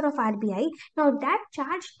favor of RBI, now that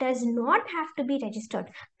charge does not have to be registered.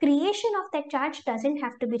 Creation of that charge doesn't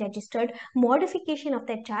have to be registered. Modification of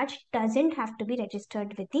that charge doesn't have to be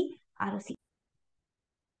registered with the ROC.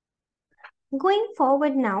 Going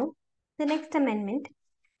forward now, the next amendment.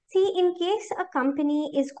 See, in case a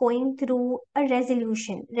company is going through a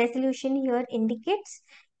resolution here indicates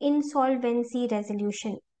insolvency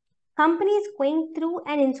resolution. Company is going through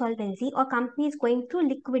an insolvency or company is going through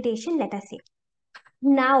liquidation, let us say.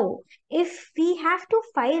 Now, if we have to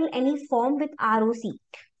file any form with ROC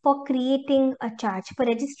for creating a charge, for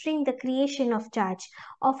registering the creation of charge,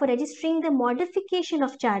 or for registering the modification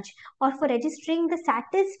of charge, or for registering the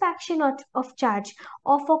satisfaction of charge,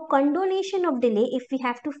 or for condonation of delay, if we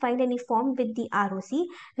have to file any form with the ROC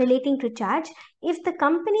relating to charge, if the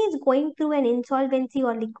company is going through an insolvency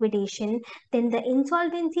or liquidation, then the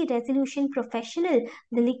insolvency resolution professional,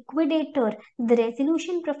 the liquidator, the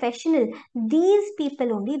resolution professional, these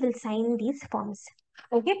people only will sign these forms.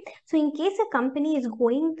 Okay, so in case a company is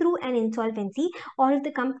going through an insolvency or if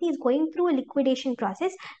the company is going through a liquidation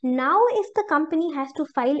process, now if the company has to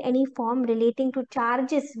file any form relating to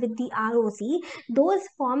charges with the ROC, those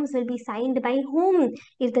forms will be signed by whom?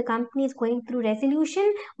 If the company is going through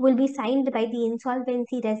resolution, will be signed by the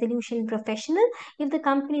insolvency resolution professional. If the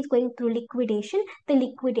company is going through liquidation, the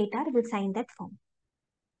liquidator will sign that form.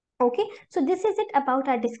 Okay, so this is it about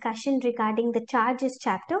our discussion regarding the charges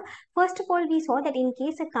chapter. First of all, we saw that in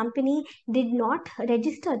case a company did not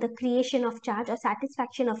register the creation of charge or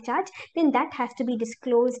satisfaction of charge, then that has to be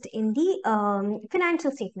disclosed in the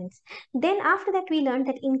financial statements. Then after that, we learned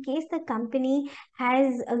that in case the company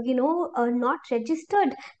has, not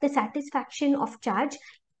registered the satisfaction of charge,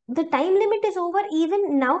 the time limit is over,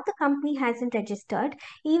 even now the company hasn't registered,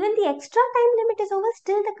 even the extra time limit is over,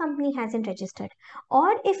 still the company hasn't registered.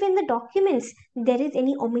 Or if in the documents there is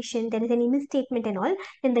any omission, there is any misstatement and all,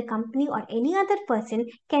 then the company or any other person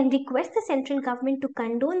can request the central government to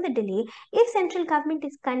condone the delay. If central government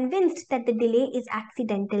is convinced that the delay is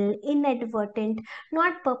accidental, inadvertent,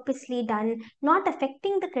 not purposely done, not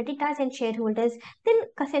affecting the creditors and shareholders, then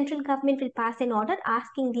central government will pass an order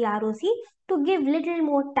asking the ROC to give little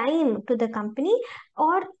more time to the company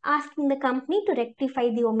or asking the company to rectify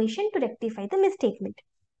the omission, to rectify the misstatement.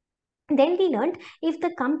 Then we learned if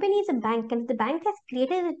the company is a bank and the bank has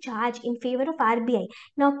created a charge in favor of RBI,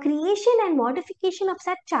 now creation and modification of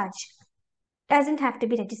such charge doesn't have to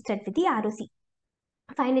be registered with the ROC.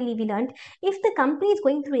 Finally, we learned if the company is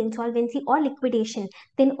going through insolvency or liquidation,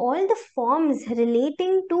 then all the forms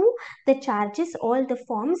relating to the charges, all the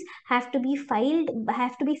forms have to be signed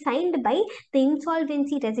by the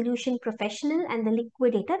insolvency resolution professional and the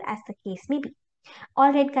liquidator, as the case may be.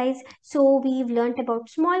 All right, guys. So we've learned about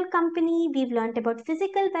small company. We've learned about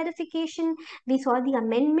physical verification. We saw the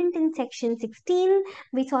amendment in section 16.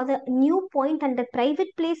 We saw the new point under private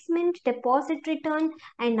placement, deposit return,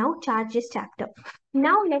 and now charges chapter.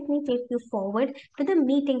 Now let me take you forward to the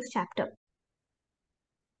meetings chapter.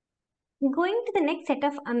 Going to the next set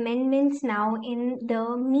of amendments now in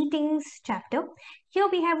the meetings chapter. Here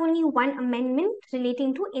we have only one amendment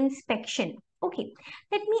relating to inspection. Okay,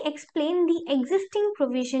 let me explain the existing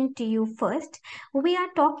provision to you first. We are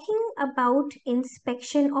talking about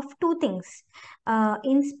inspection of two things.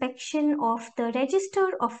 Inspection of the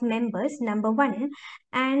register of members, number one,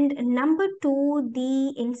 and number two,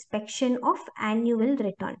 the inspection of annual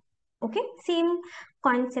return. Okay, same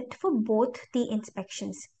concept for both the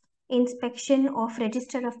inspections. inspection of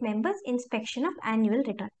register of members, inspection of annual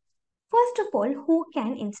return. First of all, who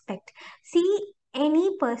can inspect? See,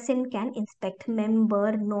 any person can inspect,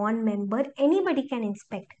 member, non-member, anybody can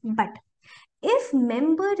inspect. But if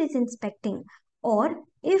member is inspecting, or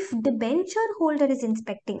if the debenture holder is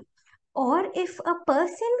inspecting, or if a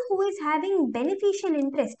person who is having beneficial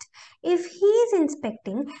interest, if he is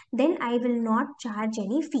inspecting, then I will not charge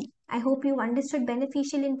any fee. I hope you understood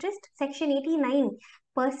beneficial interest. Section 89,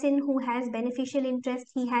 person who has beneficial interest,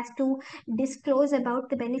 he has to disclose about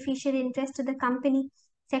the beneficial interest to the company.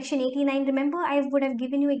 Section 89, remember I would have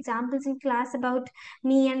given you examples in class about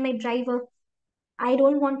me and my driver. I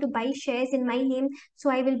don't want to buy shares in my name, so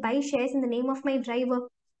I will buy shares in the name of my driver.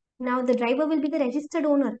 Now the driver will be the registered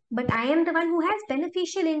owner, but I am the one who has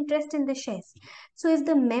beneficial interest in the shares. So if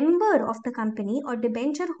the member of the company or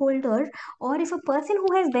debenture holder, or if a person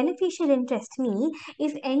who has beneficial interest, me,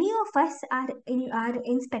 if any of us are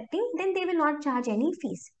inspecting, then they will not charge any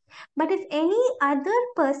fees. But if any other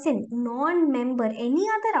person, non-member, any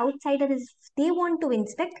other outsider is they want to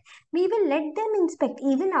inspect, we will let them inspect.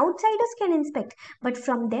 Even outsiders can inspect, but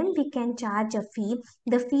from them we can charge a fee.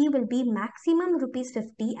 The fee will be maximum rupees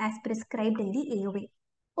 50 as prescribed in the AOA.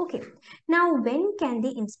 Okay, now when can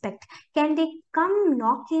they inspect? Can they come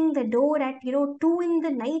knocking the door at 2 in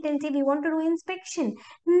the night and say we want to do inspection?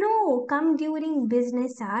 No, come during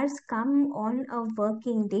business hours, come on a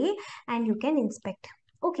working day and you can inspect.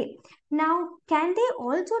 Okay, now can they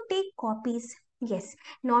also take copies? Yes,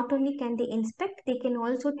 not only can they inspect, they can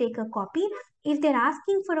also take a copy. If they're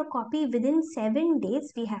asking for a copy within 7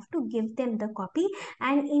 days, we have to give them the copy.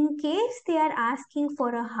 And in case they are asking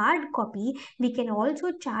for a hard copy, we can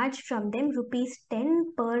also charge from them rupees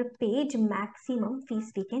 10 per page maximum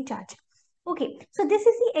fees we can charge. Okay, so this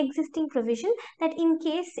is the existing provision that in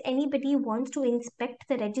case anybody wants to inspect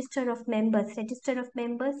the register of members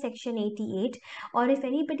section 88, or if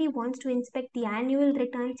anybody wants to inspect the annual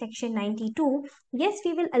return section 92, yes,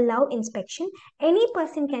 we will allow inspection. Any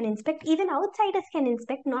person can inspect, even outsiders can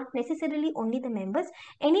inspect, not necessarily only the members,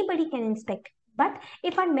 anybody can inspect. But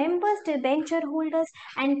if our members, debenture holders,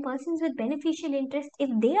 and persons with beneficial interest, if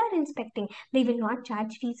they are inspecting, we will not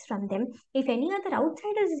charge fees from them. If any other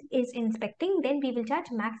outsiders is inspecting, then we will charge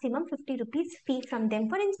maximum 50 rupees fee from them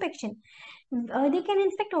for inspection. They can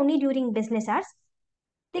inspect only during business hours.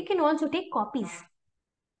 They can also take copies.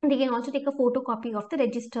 They can also take a photocopy of the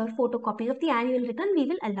register, photocopy of the annual return, we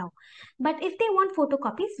will allow. But if they want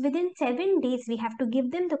photocopies, within 7 days, we have to give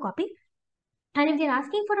them the copy. And if they're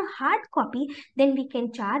asking for a hard copy, then we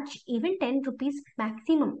can charge even 10 rupees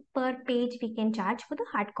maximum per page we can charge for the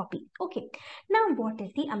hard copy. Okay. Now, what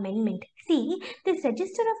is the amendment? See, this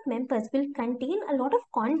register of members will contain a lot of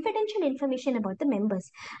confidential information about the members.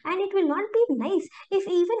 And it will not be nice if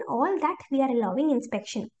even all that we are allowing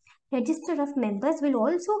inspection. Register of members will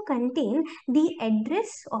also contain the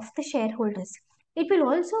address of the shareholders. It will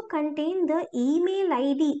also contain the email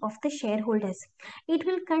ID of the shareholders. It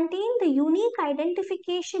will contain the unique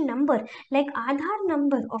identification number like Aadhaar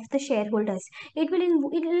number of the shareholders. It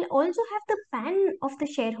will also have the PAN of the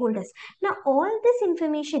shareholders. Now all this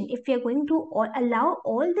information, if we are going to allow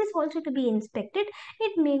all this also to be inspected,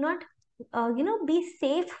 it may not be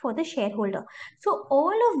safe for the shareholder. So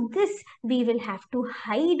all of this we will have to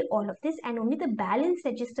hide all of this, and only the balance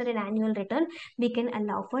register and annual return we can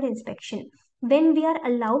allow for inspection. When we are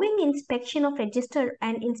allowing inspection of register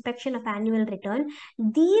and inspection of annual return,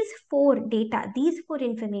 these four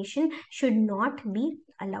information should not be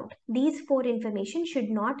allowed. These four information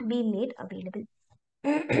should not be made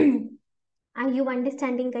available. Are you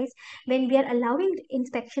understanding, guys? When we are allowing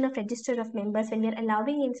inspection of register of members, when we are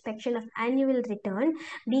allowing inspection of annual return,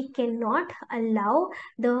 we cannot allow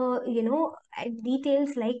the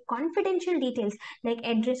details like confidential details like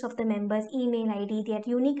address of the members, email ID, their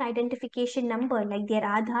unique identification number like their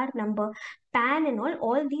Aadhaar number, PAN and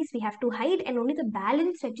all these we have to hide, and only the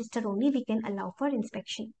balance register only we can allow for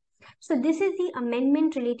inspection. So this is the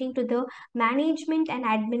amendment relating to the management and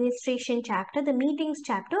administration chapter, the meetings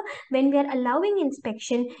chapter. When we are allowing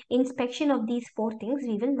inspection of these four things,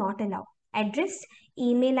 we will not allow address,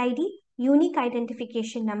 email ID, unique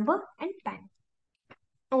identification number, and PAN.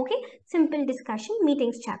 Okay, simple discussion,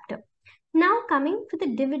 meetings chapter. Now coming to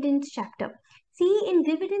the dividends chapter. See, in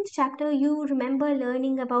dividends chapter, you remember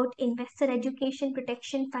learning about investor education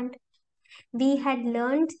protection fund. We had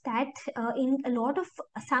learned that in a lot of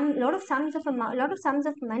sums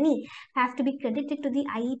of money have to be credited to the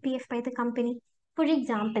IEPF by the company. For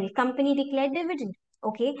example, company declared dividend,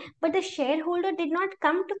 okay, but the shareholder did not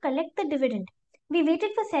come to collect the dividend. We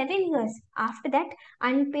waited for 7 years. After that,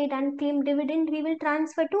 unpaid, unclaimed dividend we will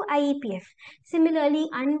transfer to IEPF. Similarly,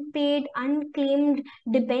 unpaid, unclaimed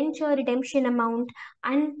debenture redemption amount,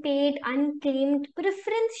 unpaid, unclaimed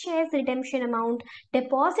preference shares redemption amount,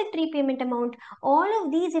 deposit repayment amount, all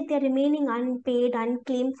of these, if they are remaining unpaid,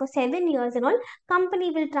 unclaimed for 7 years and all,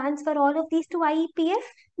 company will transfer all of these to IEPF.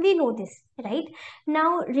 We know this, right?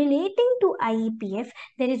 Now, relating to IEPF,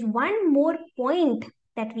 there is one more point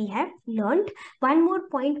that we have learned, one more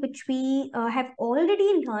point which we have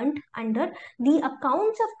already learned under the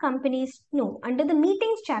accounts of companies, no, under the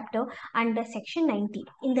meetings chapter under section 90.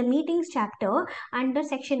 In the meetings chapter under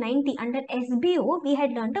section 90, under SBO, we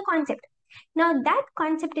had learned a concept. Now that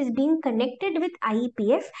concept is being connected with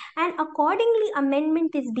IEPF, and accordingly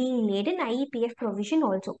amendment is being made in IEPF provision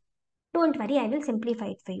also. Don't worry, I will simplify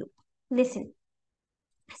it for you. Listen.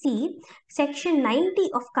 See, Section 90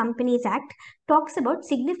 of Companies Act talks about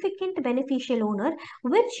significant beneficial owner,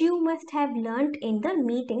 which you must have learnt in the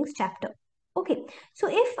meetings chapter. Okay, so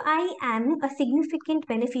if I am a significant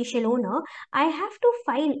beneficial owner, I have to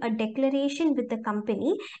file a declaration with the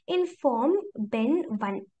company in form Ben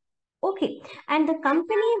 1. Okay, and the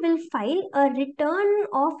company will file a return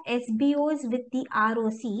of SBOs with the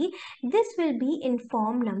ROC. This will be in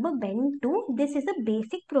form number Ben 2. This is a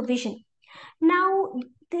basic provision. Now,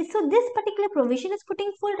 so this particular provision is putting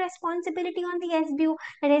full responsibility on the SBO.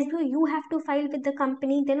 And SBO, you have to file with the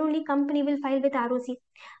company, then only company will file with ROC.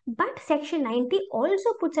 But Section 90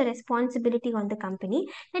 also puts a responsibility on the company,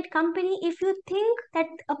 that company, if you think that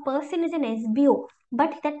a person is an SBO,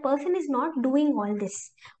 but that person is not doing all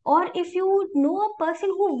this, or if you know a person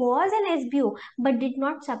who was an SBO but did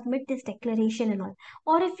not submit this declaration and all,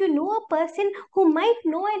 or if you know a person who might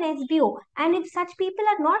know an SBO, and if such people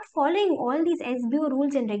are not following all these SBO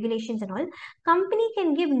rules and regulations and all, company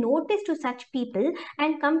can give notice to such people,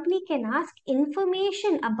 and company can ask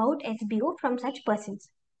information about SBO from such persons.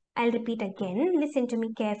 I'll repeat again, listen to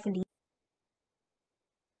me carefully.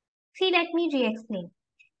 See, let me re-explain.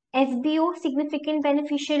 SBO, significant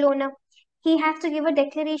beneficial owner. He has to give a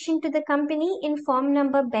declaration to the company in form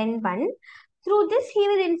number Ben 1. Through this, he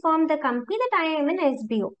will inform the company that I am an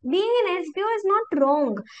SBO. Being an SBO is not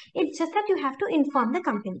wrong. It's just that you have to inform the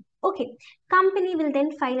company. Okay. Company will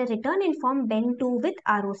then file a return in form Ben 2 with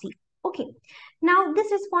ROC. Okay. Now,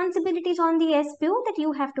 this responsibility is on the SBO that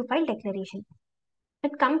you have to file declaration.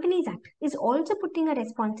 But Companies Act is also putting a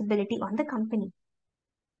responsibility on the company.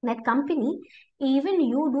 That company, even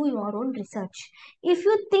you do your own research. If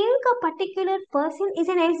you think a particular person is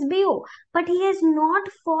an SBO, but he has not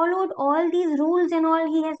followed all these rules and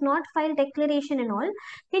all, he has not filed declaration and all,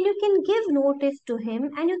 then you can give notice to him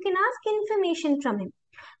and you can ask information from him.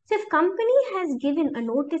 So if company has given a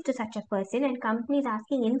notice to such a person and company is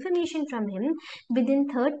asking information from him, within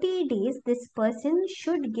 30 days, this person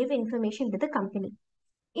should give information to the company.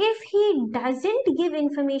 If he doesn't give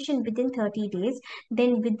information within 30 days,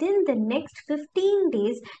 then within the next 15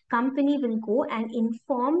 days, company will go and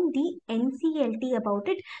inform the NCLT about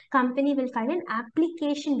it. Company will file an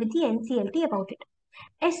application with the NCLT about it.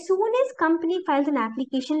 As soon as company files an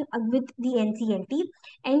application with the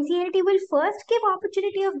NCLT will first give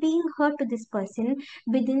opportunity of being heard to this person.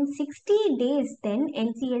 Within 60 days, then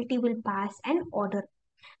NCLT will pass an order.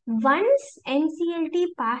 Once NCLT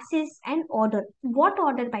passes an order, what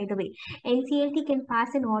order by the way? NCLT can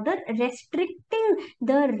pass an order restricting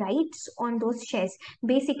the rights on those shares.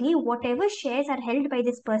 Basically, whatever shares are held by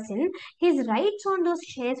this person, his rights on those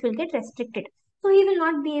shares will get restricted. So he will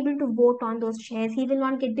not be able to vote on those shares. He will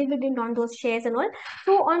not get dividend on those shares and all.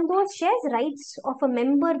 So on those shares, rights of a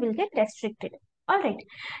member will get restricted. Alright.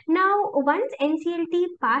 Now, once NCLT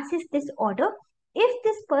passes this order, if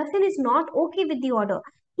this person is not okay with the order,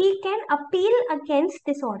 he can appeal against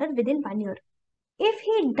this order within 1 year. If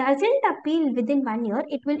he doesn't appeal within 1 year,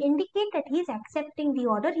 it will indicate that he is accepting the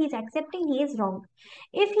order, he is accepting he is wrong.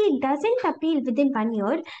 If he doesn't appeal within 1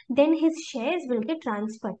 year, then his shares will get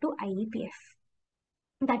transferred to IEPF.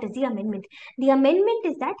 That is the amendment. The amendment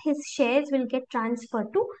is that his shares will get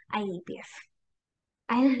transferred to IEPF.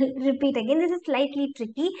 I'll repeat again. This is slightly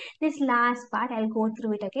tricky. This last part, I'll go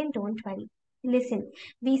through it again. Don't worry. Listen,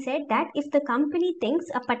 we said that if the company thinks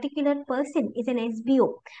a particular person is an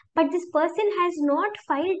SBO, but this person has not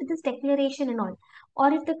filed this declaration and all,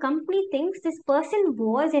 or if the company thinks this person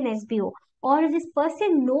was an SBO, or this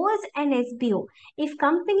person knows an SBO, if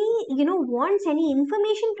company, wants any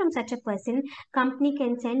information from such a person, company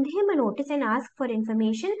can send him a notice and ask for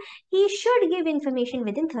information. He should give information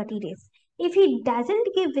within 30 days. If he doesn't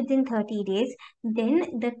give within 30 days,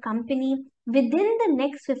 then the company within the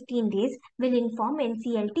next 15 days will inform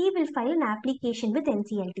NCLT, will file an application with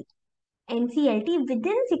NCLT. NCLT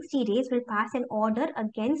within 60 days will pass an order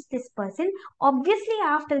against this person, obviously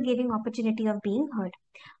after giving opportunity of being heard.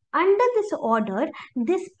 Under this order,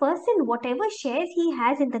 this person, whatever shares he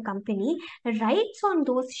has in the company, rights on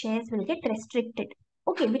those shares will get restricted.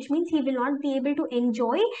 Okay, which means he will not be able to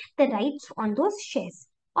enjoy the rights on those shares.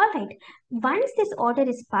 Alright, once this order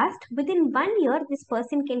is passed, within 1 year, this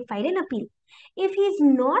person can file an appeal. If he is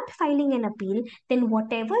not filing an appeal, then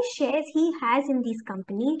whatever shares he has in this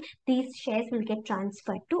company, these shares will get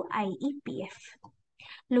transferred to IEPF.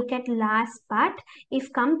 Look at last part.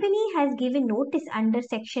 If company has given notice under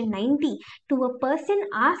section 90 to a person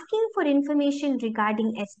asking for information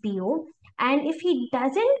regarding SBO, and if he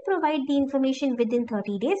doesn't provide the information within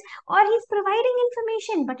 30 days, or he's providing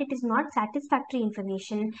information but it is not satisfactory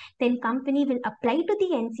information, then company will apply to the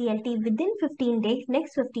NCLT within 15 days,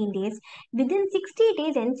 next 15 days. Within 60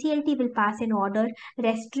 days, NCLT will pass an order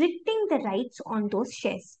restricting the rights on those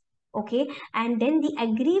shares. Okay, and then the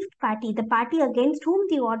aggrieved party, the party against whom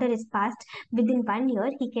the order is passed, within 1 year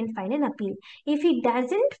he can file an appeal. If he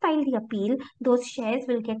doesn't file the appeal, those shares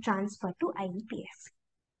will get transferred to IEPF.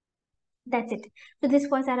 That's it. So this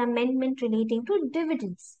was our amendment relating to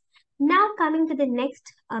dividends. Now coming to the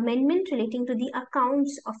next amendment relating to the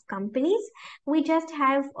accounts of companies, we just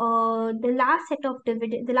have the last set of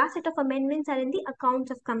the last set of amendments are in the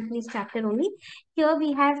accounts of companies chapter only. Here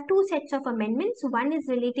we have two sets of amendments. One is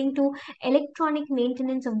relating to electronic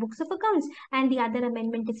maintenance of books of accounts, and the other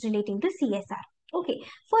amendment is relating to CSR. Okay,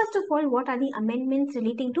 first of all, what are the amendments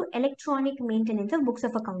relating to electronic maintenance of books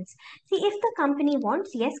of accounts? See, if the company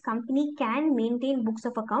wants, yes, company can maintain books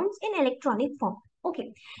of accounts in electronic form.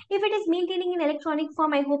 Okay, if it is maintaining in electronic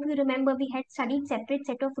form, I hope you remember we had studied separate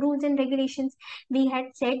set of rules and regulations. We had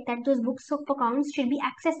said that those books of accounts should be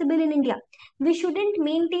accessible in India. We shouldn't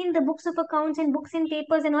maintain the books of accounts and books and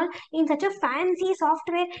papers and all in such a fancy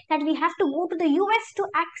software that we have to go to the US to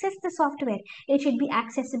access the software. It should be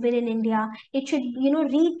accessible in India. It should,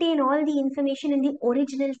 retain all the information in the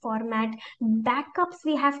original format. Backups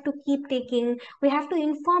we have to keep taking. We have to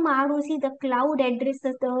inform ROC the cloud address,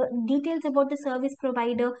 the details about the service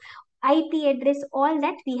provider, IP address, all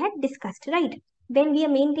that we had discussed, right? When we are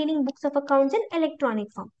maintaining books of accounts in electronic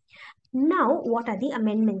form. Now, what are the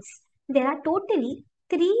amendments? There are totally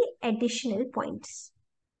 3 additional points.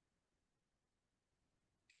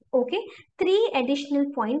 Okay, 3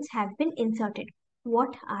 additional points have been inserted.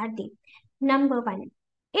 What are they? Number one,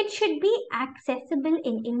 it should be accessible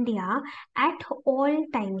in India at all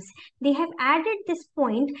times. They have added this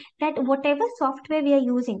point that whatever software we are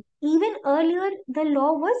using, even earlier the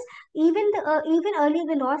law was even earlier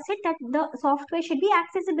the law said that the software should be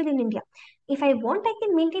accessible in India. If I want, I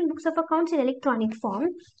can maintain books of accounts in electronic form,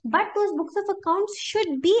 but those books of accounts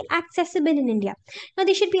should be accessible in India. Now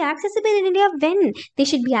they should be accessible in India when? They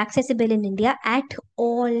should be accessible in India at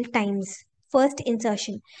all times. First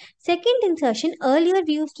insertion. Second insertion, earlier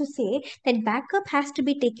we used to say that backup has to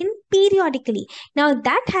be taken periodically. Now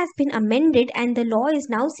that has been amended and the law is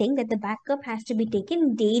now saying that the backup has to be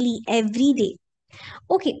taken daily, every day.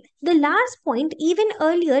 Okay, the last point, even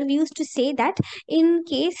earlier we used to say that in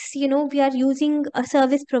case, we are using a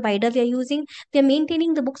service provider, we are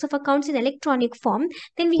maintaining the books of accounts in electronic form,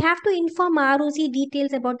 then we have to inform ROC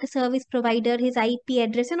details about the service provider, his IP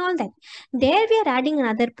address and all that. There we are adding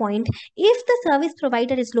another point. If the service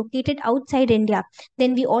provider is located outside India,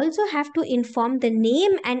 then we also have to inform the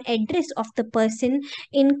name and address of the person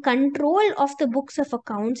in control of the books of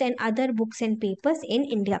accounts and other books and papers in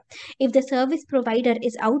India. If the service provider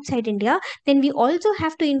is outside India, then we also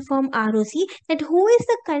have to inform ROC that who is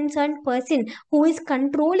the concerned person who is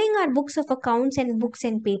controlling our books of accounts and books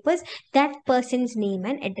and papers, that person's name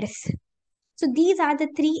and address. So these are the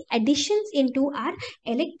 3 additions into our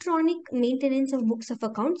electronic maintenance of books of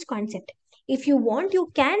accounts concept. If you want,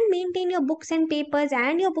 you can maintain your books and papers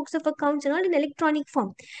and your books of accounts and all in electronic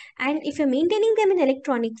form. And if you're maintaining them in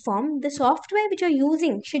electronic form, the software which you're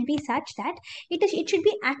using should be such that it should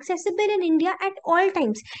be accessible in India at all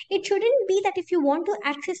times. It shouldn't be that if you want to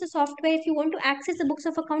access the software, if you want to access the books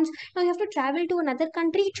of accounts, now you have to travel to another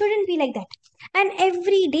country. It shouldn't be like that. And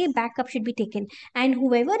every day backup should be taken. And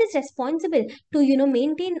whoever is responsible to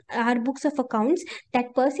maintain our books of accounts,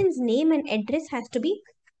 that person's name and address has to be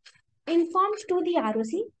informed to the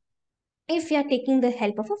ROC if we are taking the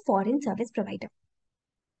help of a foreign service provider.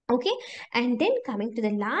 Okay, and then coming to the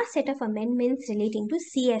last set of amendments relating to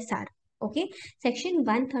CSR. Okay, section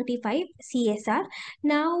 135 CSR.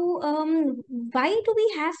 Now, why do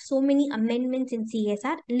we have so many amendments in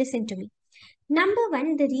CSR? Listen to me. Number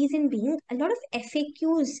one, the reason being a lot of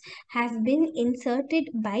FAQs have been inserted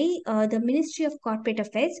by the Ministry of Corporate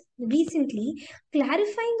Affairs recently,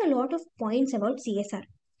 clarifying a lot of points about CSR.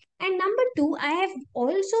 And number two, I have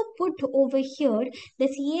also put over here the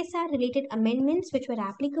CSR related amendments which were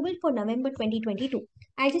applicable for November 2022.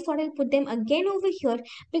 I just thought I'll put them again over here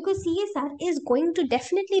because CSR is going to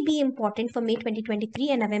definitely be important for May 2023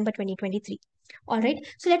 and November 2023. Alright,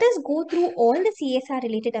 so let us go through all the CSR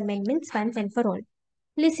related amendments once and for all.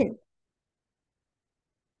 Listen,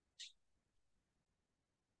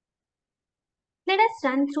 let us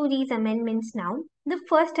run through these amendments now. The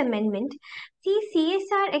first amendment, see,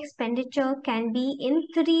 CSR expenditure can be in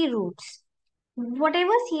three routes.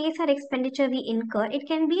 Whatever CSR expenditure we incur, it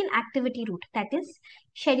can be an activity route. That is,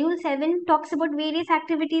 Schedule 7 talks about various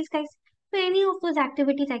activities, guys. So any of those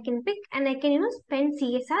activities I can pick and I can, spend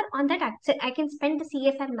CSR on that. I can spend the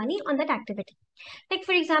CSR money on that activity. Like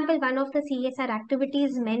for example, one of the CSR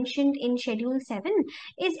activities mentioned in Schedule 7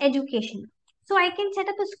 is education. So I can set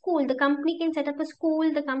up a school, the company can set up a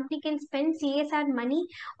school, the company can spend CSR money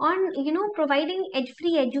on, providing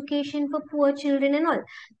free education for poor children and all.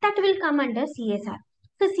 That will come under CSR.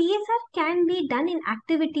 So CSR can be done in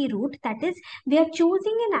activity route. That is, we are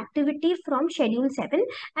choosing an activity from Schedule 7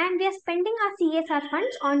 and we are spending our CSR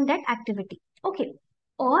funds on that activity. Okay.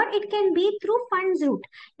 Or it can be through funds route.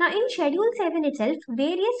 Now, in Schedule 7 itself,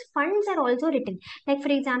 various funds are also written. Like,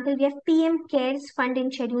 for example, we have PM CARES fund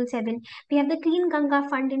in Schedule 7. We have the Clean Ganga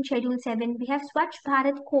fund in Schedule 7. We have Swachh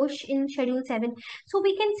Bharat Kosh in Schedule 7. So,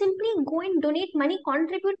 we can simply go and donate money,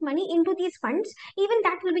 contribute money into these funds. Even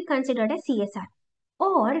that will be considered as CSR.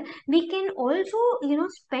 Or we can also,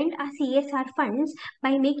 spend our CSR funds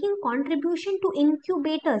by making contribution to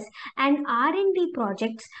incubators and R&D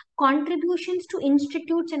projects, contributions to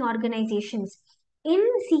institutes and organizations. In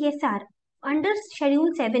CSR, under Schedule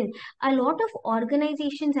 7, a lot of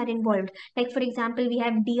organizations are involved. Like, for example, we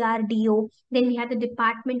have DRDO, then we have the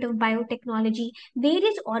Department of Biotechnology.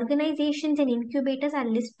 Various organizations and incubators are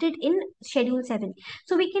listed in Schedule 7.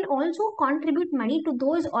 So we can also contribute money to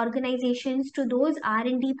those organizations, to those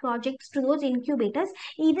R&D projects, to those incubators.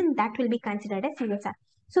 Even that will be considered as CSR.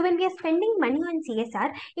 So when we are spending money on CSR,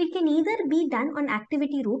 it can either be done on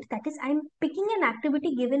activity route, that is, I'm picking an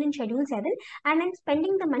activity given in Schedule 7 and I'm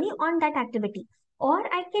spending the money on that activity. Or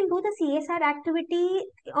I can do the CSR activity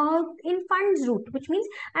in funds route, which means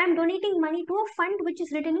I'm donating money to a fund which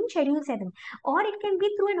is written in Schedule 7. Or it can be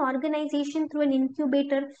through an organization, through an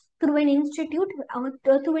incubator, through an institute,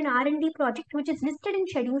 through an R&D project which is listed in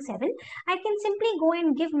Schedule 7. I can simply go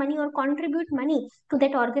and give money or contribute money to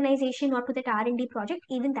that organization or to that R&D project.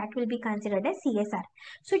 Even that will be considered as CSR.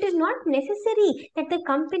 So it is not necessary that the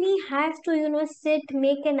company has to, sit,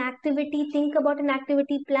 make an activity, think about an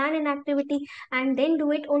activity, plan an activity, and then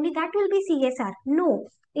do it. Only that will be CSR. No.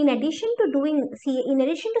 In addition to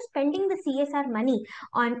spending the CSR money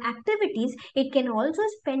on activities, it can also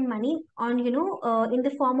spend money on, in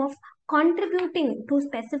the form of contributing to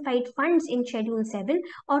specified funds in Schedule 7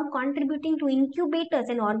 or contributing to incubators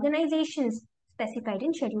and organizations specified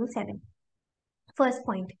in Schedule 7. First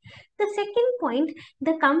point. The second point,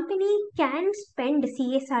 the company can spend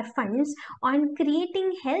CSR funds on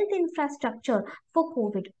creating health infrastructure for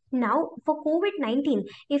COVID. Now, for COVID-19,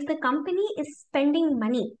 if the company is spending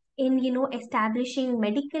money in, establishing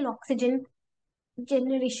medical oxygen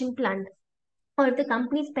generation plant, or if the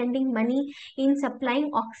company is spending money in supplying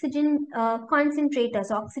oxygen concentrators,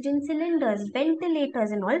 oxygen cylinders,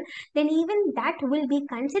 ventilators and all, then even that will be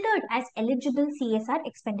considered as eligible CSR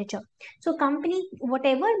expenditure. So company,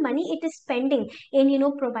 whatever money it is spending in,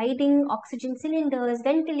 providing oxygen cylinders,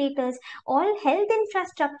 ventilators, all health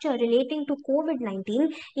infrastructure relating to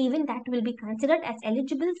COVID-19, even that will be considered as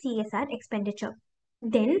eligible CSR expenditure.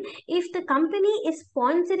 Then, if the company is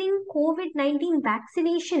sponsoring COVID-19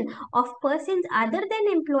 vaccination of persons other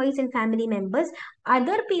than employees and family members,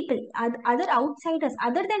 other people, other outsiders,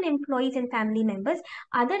 other than employees and family members,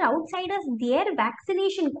 other outsiders, their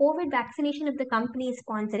vaccination, COVID vaccination, if the company is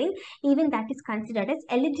sponsoring, even that is considered as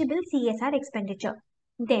eligible CSR expenditure.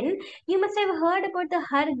 Then, you must have heard about the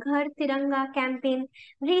Har Ghar Tiranga campaign.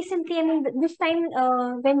 Recently, I mean, this time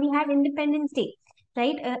when we had Independence Day,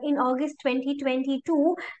 right, in August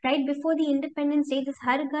 2022, right before the Independence Day, this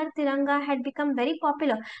Har Ghar Tiranga had become very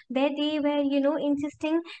popular, where they were,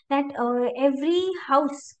 insisting that every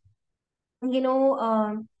house, you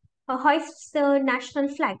know, hoists the national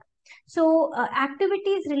flag. So,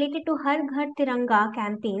 activities related to Har Ghar Tiranga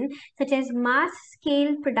campaign, such as mass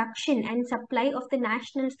scale production and supply of the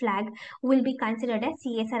national flag, will be considered as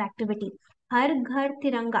CSR activity. Har Ghar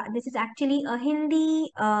Tiranga. This is actually a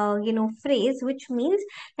Hindi, phrase, which means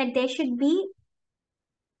that there should be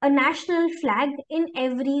a national flag in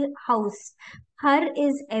every house. Har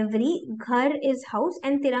is every, ghar is house,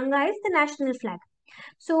 and Tiranga is the national flag.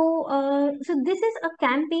 So this is a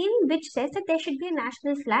campaign which says that there should be a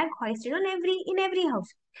national flag hoisted on every house.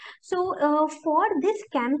 So for this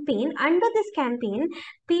campaign, under this campaign,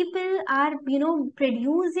 people are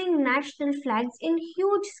producing national flags in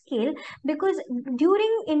huge scale, because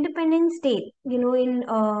during Independence Day, in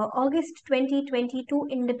August 2022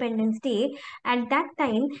 Independence Day, at that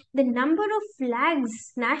time the number of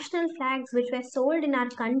flags, national flags, which were sold in our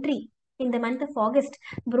country in the month of August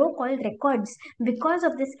broke all records because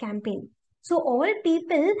of this campaign. So all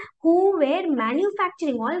people who were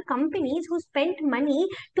manufacturing, all companies who spent money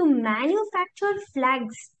to manufacture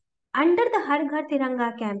flags under the Har Ghar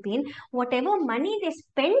Tiranga campaign, whatever money they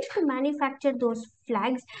spent to manufacture those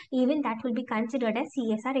flags, even that will be considered as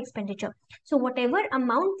CSR expenditure. So whatever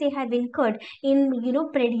amount they have incurred in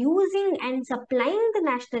producing and supplying the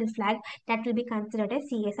national flag, that will be considered as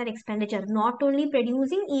CSR expenditure. Not only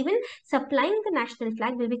producing, even supplying the national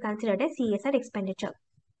flag will be considered as CSR expenditure.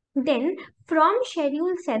 Then from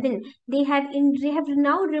Schedule 7, they have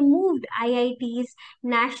now removed IITs,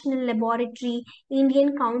 National Laboratory,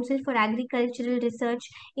 Indian Council for Agricultural Research,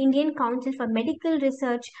 Indian Council for Medical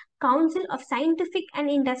Research, Council of Scientific and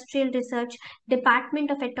Industrial Research,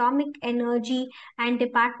 Department of Atomic Energy, and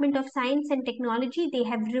Department of Science and Technology. They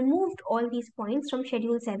have removed all these points from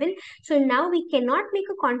Schedule 7. So now we cannot make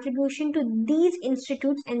a contribution to these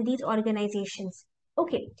institutes and these organizations.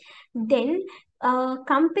 Okay, then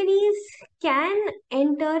companies can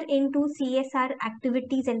enter into CSR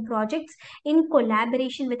activities and projects in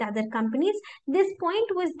collaboration with other companies. This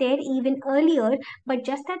point was there even earlier, but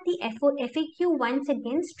just that the FAQ once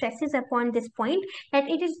again stresses upon this point, that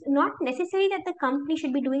it is not necessary that the company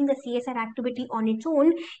should be doing the CSR activity on its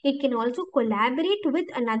own. It can also collaborate with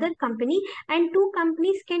another company, and two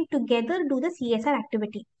companies can together do the CSR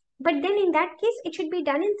activity. But then in that case, it should be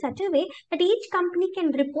done in such a way that each company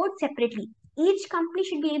can report separately. Each company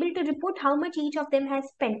should be able to report how much each of them has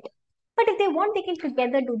spent. But if they want, they can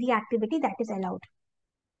together do the activity, that is allowed.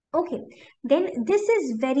 Okay, then this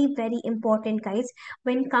is very, very important, guys.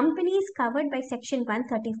 When companies covered by Section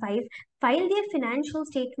 135 file their financial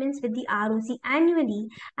statements with the ROC annually,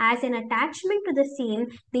 as an attachment to the same,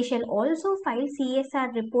 they shall also file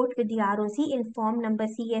CSR report with the ROC in form number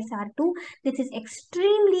CSR2. This is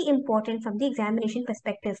extremely important from the examination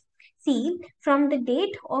perspective. See, from the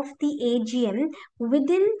date of the AGM,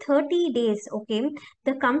 within 30 days, okay,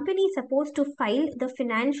 the company is supposed to file the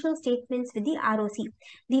financial statements with the ROC.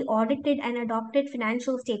 The audited and adopted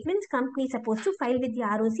financial statements, company is supposed to file with the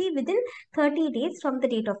ROC within 30 days from the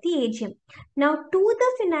date of the AGM. Now, to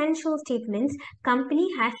the financial statements, company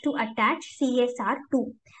has to attach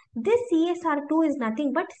CSR2. This CSR2 is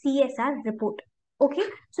nothing but CSR report. Okay,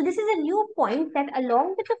 so this is a new point, that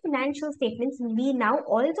along with the financial statements, we now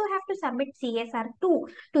also have to submit CSR2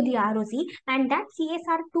 to the ROC, and that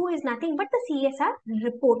CSR2 is nothing but the CSR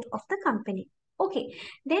report of the company. Okay,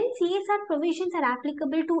 then CSR provisions are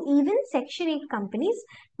applicable to even Section 8 companies.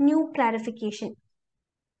 New clarification.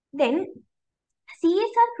 Then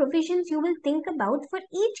CSR provisions you will think about for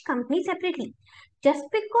each company separately. Just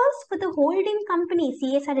because for the holding company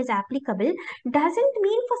CSR is applicable doesn't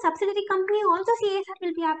mean for subsidiary company also CSR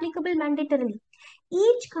will be applicable mandatorily.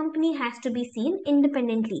 Each company has to be seen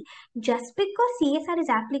independently. Just because CSR is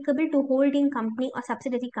applicable to holding company or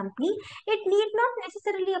subsidiary company, it need not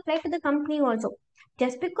necessarily apply to the company also.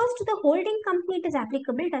 Just because to the holding company it is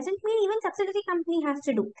applicable doesn't mean even subsidiary company has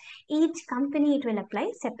to do. Each company it will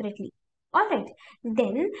apply separately. Alright,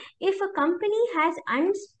 then if a company has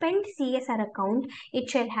unspent CSR account, it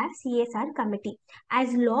shall have CSR committee.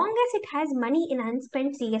 As long as it has money in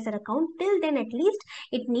unspent CSR account, till then at least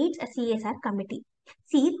it needs a CSR committee.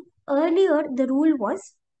 See, earlier the rule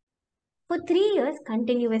was for 3 years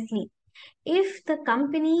continuously. If the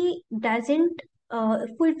company doesn't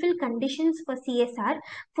fulfill conditions for CSR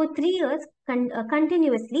for 3 years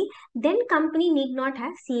continuously, then company need not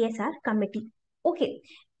have CSR committee. Okay,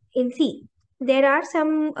 in C, there are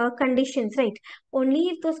some conditions, right? Only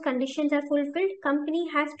if those conditions are fulfilled, company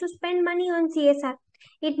has to spend money on CSR.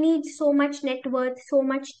 It needs so much net worth, so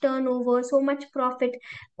much turnover, so much profit.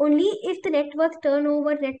 Only if the net worth,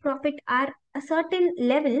 turnover, net profit are a certain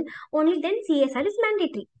level, only then CSR is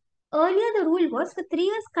mandatory. Earlier, the rule was for 3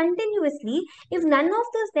 years continuously. If none of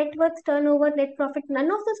those net worth, turnover, net profit,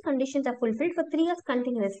 none of those conditions are fulfilled for 3 years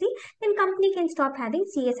continuously, then company can stop having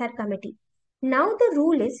CSR committee. Now the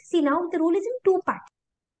rule is, now the rule is in two parts.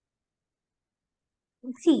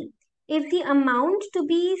 See, if the amount to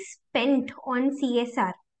be spent on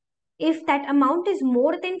CSR If that amount is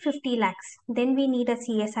more than 50 lakhs, then we need a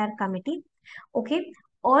CSR committee. Okay.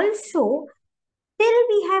 Also, till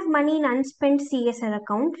we have money in unspent CSR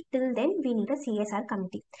account, till then we need a CSR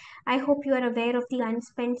committee. I hope you are aware of the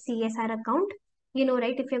unspent CSR account. You know,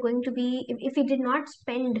 right? If you're going to be, if you did not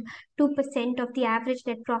spend 2% of the average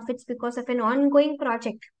net profits because of an ongoing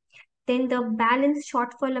project, then the balance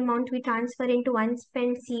shortfall amount we transfer into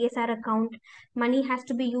unspent CSR account. Money has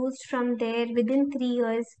to be used from there within 3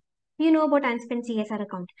 years. You know about unspent CSR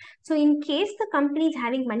account. So in case the company is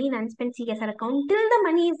having money in unspent CSR account, till the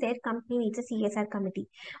money is there, company needs a CSR committee.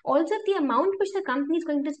 Also, if the amount which the company is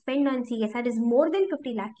going to spend on CSR is more than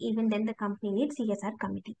 50 lakh, even then the company needs CSR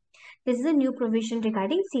committee. This is a new provision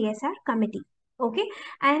regarding CSR committee. Okay.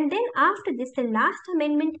 And then after this, the last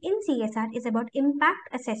amendment in CSR is about impact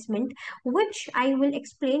assessment, which I will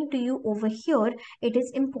explain to you over here. It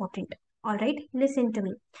is important. All right, listen to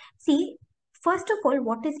me. See, first of all,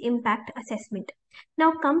 what is impact assessment?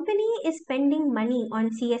 Now, company is spending money on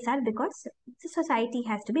CSR because the society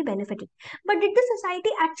has to be benefited. But did the society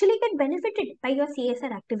actually get benefited by your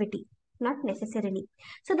CSR activity? Not necessarily.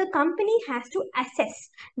 So the company has to assess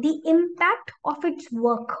the impact of its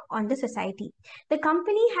work on the society. The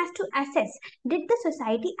company has to assess, did the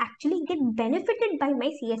society actually get benefited by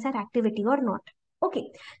my CSR activity or not? Okay,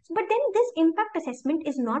 but then this impact assessment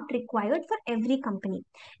is not required for every company.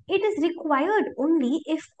 It is required only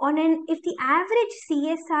if the average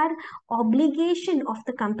CSR obligation of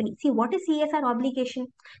the company. See, what is CSR obligation?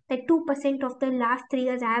 That 2% of the last 3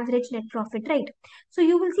 years average net profit, right? So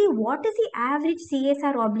you will see what is the average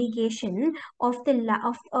CSR obligation of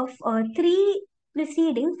the three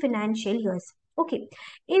preceding financial years. Okay,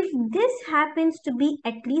 if this happens to be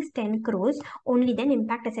at least 10 crores, only then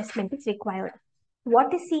impact assessment is required.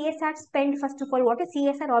 What is CSR spend first of all? What is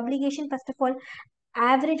CSR obligation first of all?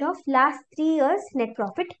 Average of last 3 years net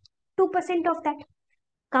profit, 2% of that.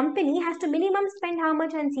 Company has to minimum spend how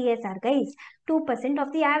much on CSR, guys? 2%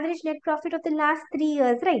 of the average net profit of the last 3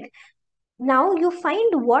 years, right? Now you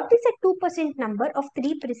find what is a 2% number of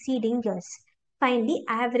 3 preceding years. Find the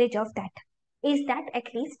average of that. Is that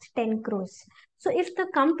at least 10 crores? So if the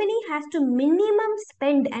company has to minimum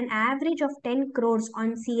spend an average of 10 crores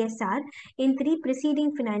on CSR in 3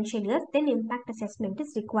 preceding financial years, then impact assessment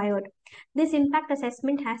is required. This impact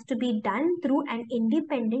assessment has to be done through an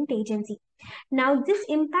independent agency. Now, this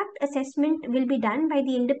impact assessment will be done by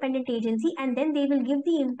the independent agency, and then they will give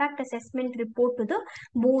the impact assessment report to the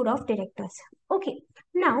board of directors. Okay.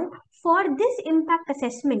 Now, for this impact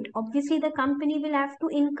assessment, obviously the company will have to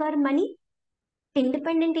incur money.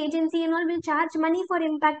 Independent agency and all will charge money for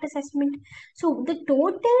impact assessment. So the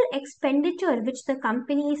total expenditure which the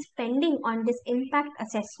company is spending on this impact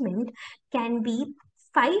assessment can be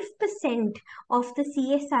 5% of the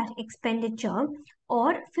CSR expenditure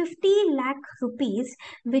or 50 lakh rupees,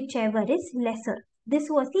 whichever is lesser. This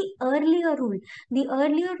was the earlier rule. The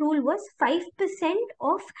earlier rule was 5%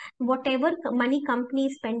 of whatever money company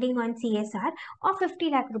is spending on CSR or 50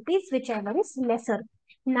 lakh rupees, whichever is lesser.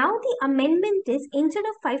 Now the amendment is, instead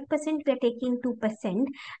of 5%, we are taking 2%,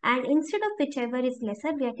 and instead of whichever is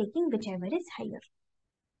lesser, we are taking whichever is higher.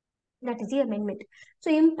 That is the amendment.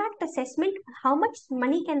 So impact assessment, how much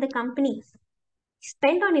money can the company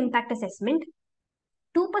spend on impact assessment?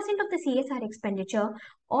 2% of the CSR expenditure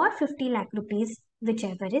or 50 lakh rupees,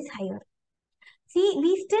 whichever is higher. See,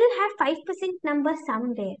 we still have 5% number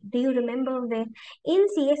somewhere. Do you remember where? In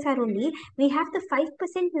CSR only, we have the 5%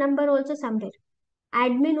 number also somewhere.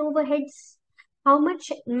 Admin overheads, how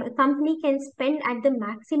much company can spend at the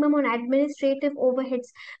maximum on administrative overheads.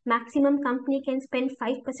 Maximum company can spend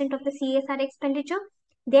 5% of the CSR expenditure.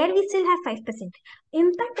 There we still have 5%.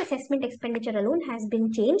 Impact assessment expenditure alone has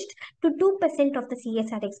been changed to 2% of the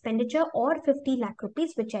CSR expenditure or 50 lakh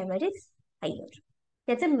rupees, whichever is higher.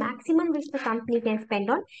 That's a maximum which the company can spend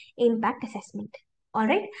on impact assessment. All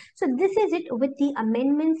right. So this is it with the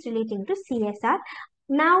amendments relating to CSR.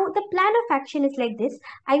 Now, the plan of action is like this.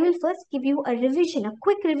 I will first give you a revision, a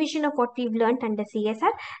quick revision of what we've learned under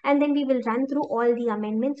CSR, and then we will run through all the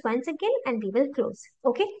amendments once again and we will close.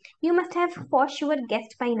 Okay. You must have for sure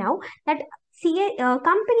guessed by now that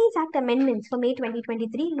Companies Act amendments for May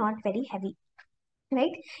 2023 not very heavy.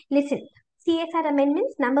 Right? Listen. CSR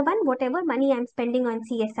amendments, number one, whatever money I'm spending on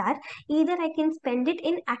CSR, either I can spend it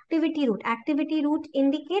in activity route. Activity route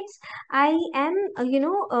indicates I am,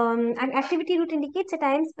 activity route indicates that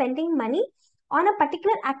I am spending money on a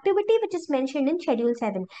particular activity which is mentioned in Schedule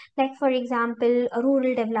 7. Like, for example,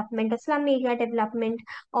 rural development or slum area development,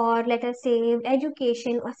 or let us say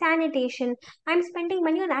education or sanitation. I'm spending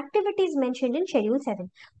money on activities mentioned in Schedule 7.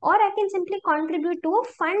 Or I can simply contribute to a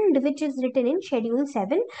fund which is written in Schedule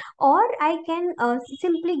 7, or I can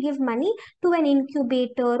simply give money to an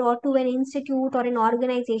incubator or to an institute or an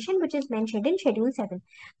organization which is mentioned in Schedule 7.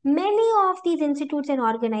 Many of these institutes and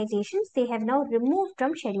organizations, they have now removed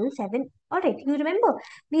from Schedule 7. Alright, you remember,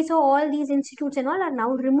 we saw all these institutes and all are now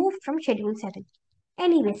removed from Schedule 7.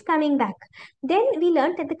 Anyways, coming back, then we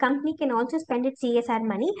learned that the company can also spend its CSR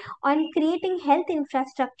money on creating health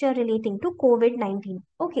infrastructure relating to COVID-19.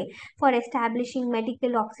 Okay, for establishing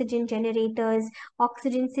medical oxygen generators,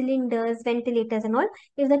 oxygen cylinders, ventilators, and all.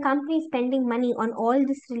 If the company is spending money on all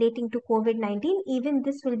this relating to COVID-19, even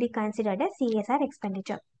this will be considered as CSR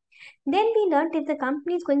expenditure. Then we learned if the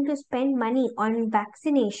company is going to spend money on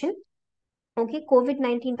vaccination, okay,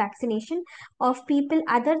 COVID-19 vaccination of people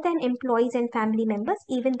other than employees and family members,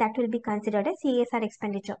 even that will be considered as CSR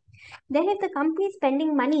expenditure. Then if the company is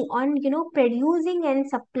spending money on, producing and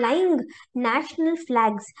supplying national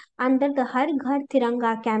flags under the Har Ghar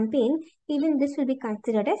Tiranga campaign, even this will be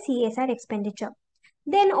considered as CSR expenditure.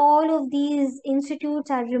 Then all of these institutes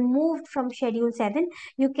are removed from Schedule 7.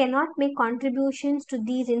 You cannot make contributions to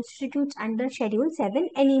these institutes under Schedule 7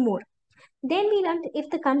 anymore. Then we learned if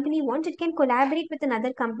the company wants, it can collaborate with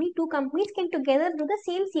another company. Two companies can together do the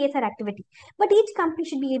same CSR activity, but each company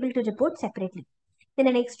should be able to report separately. Then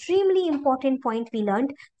an extremely important point we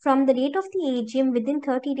learned, from the date of the AGM, within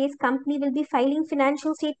 30 days, company will be filing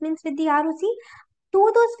financial statements with the ROC.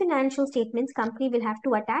 To those financial statements, company will have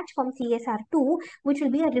to attach Form CSR2, which will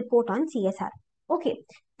be a report on CSR. Okay.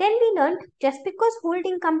 Then we learned just because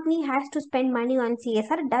holding company has to spend money on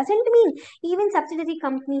CSR doesn't mean even subsidiary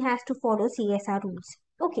company has to follow CSR rules.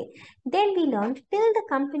 Okay. Then we learned till the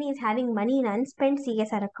company is having money in unspent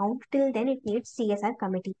CSR account, till then it needs CSR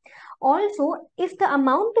committee. Also, if the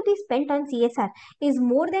amount to be spent on CSR is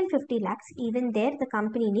more than 50 lakhs, even there the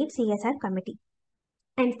company needs CSR committee.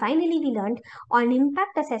 And finally, we learned on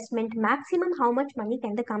impact assessment, maximum how much money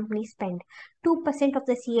can the company spend? 2% of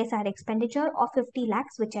the CSR expenditure or 50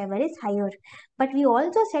 lakhs, whichever is higher. But we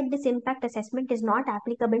also said this impact assessment is not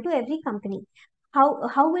applicable to every company.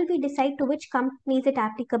 How will we decide to which company is it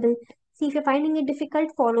applicable? See, if you're finding it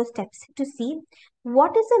difficult, follow steps to see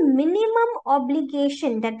what is the minimum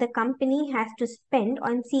obligation that the company has to spend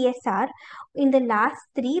on CSR in the last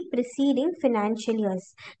 3 preceding financial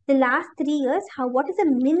years. The last 3 years, what is the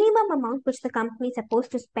minimum amount which the company is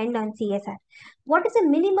supposed to spend on CSR? What is the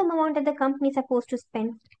minimum amount that the company is supposed to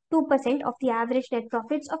spend? 2% of the average net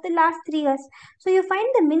profits of the last 3 years. So you find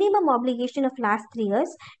the minimum obligation of last 3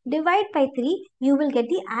 years, divide by 3, you will get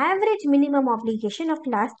the average minimum obligation of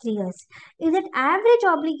last 3 years. If that average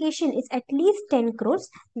obligation is at least 10 crores,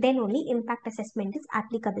 then only impact assessment is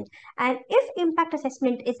applicable. And if impact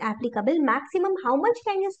assessment is applicable, maximum how much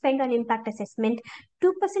can you spend on impact assessment?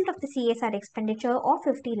 2% of the CSR expenditure or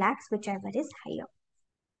 50 lakhs, whichever is higher.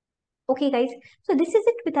 Okay, guys, so this is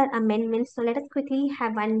it with our amendments. So let us quickly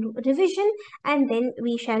have one revision and then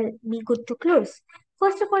we shall be good to close.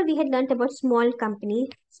 First of all, we had learnt about small company.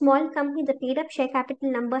 Small company, the paid up share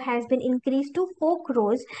capital number has been increased to 4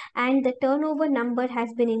 crores and the turnover number has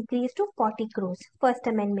been increased to 40 crores. First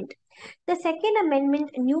amendment. The second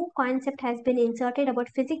amendment, a new concept has been inserted about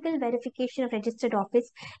physical verification of registered office.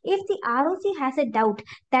 If the ROC has a doubt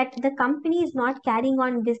that the company is not carrying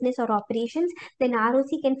on business or operations, then ROC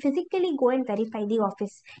can physically go and verify the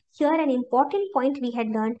office. Here, an important point we had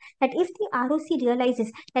learned that if the ROC realizes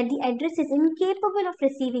that the address is incapable of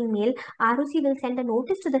receiving mail, ROC will send a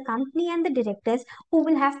notice to the company and the directors, who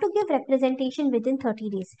will have to give representation within 30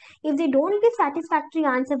 days. If they don't give satisfactory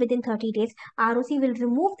answer within 30 days, ROC will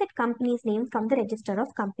remove that company's name from the register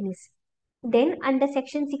of companies. Then under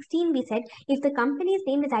section 16, we said if the company's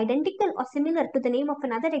name is identical or similar to the name of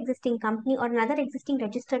another existing company or another existing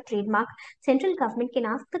registered trademark, central government can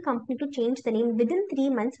ask the company to change the name within 3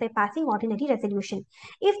 months by passing ordinary resolution.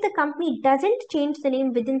 If the company doesn't change the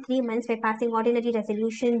name within 3 months by passing ordinary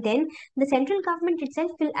resolution, then the central government itself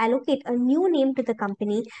will allocate a new name to the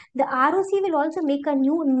company. The ROC will also make a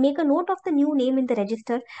note of the new name in the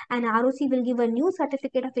register, and ROC will give a new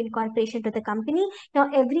certificate of incorporation to the company. Now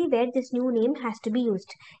everywhere this new name has to be used.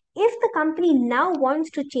 If the company now wants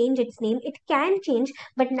to change its name, it can change,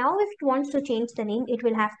 but now if it wants to change the name, it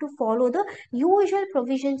will have to follow the usual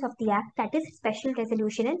provisions of the act, that is special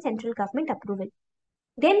resolution and central government approval.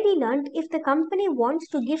 Then we learned if the company wants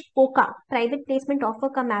to give POCA, private placement offer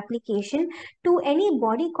come application, to any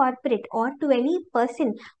body corporate or to any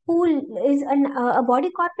person who is a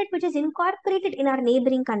body corporate which is incorporated in our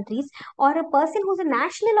neighboring countries, or a person who's a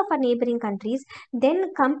national of our neighboring countries,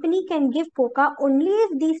 then company can give POCA only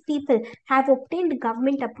if these people have obtained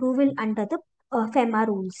government approval under the FEMA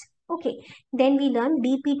rules. Okay. Then we learned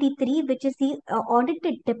DPT3, which is the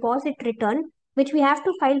audited deposit return, which we have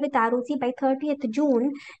to file with ROC by 30th June.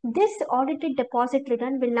 This audited deposit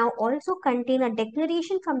return will now also contain a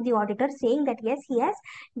declaration from the auditor saying that yes, he has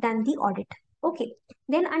done the audit. Okay.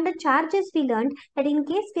 Then under charges, we learned that in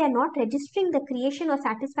case we are not registering the creation or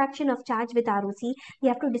satisfaction of charge with ROC, we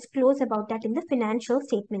have to disclose about that in the financial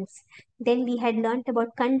statements. Then we had learned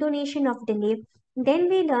about condonation of delay. Then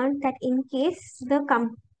we learned that in case the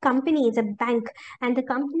company is a bank and the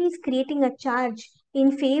company is creating a charge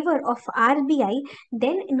in favor of RBI,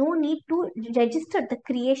 then no need to register the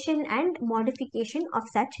creation and modification of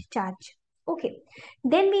such charge. Okay.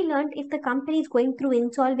 Then we learned if the company is going through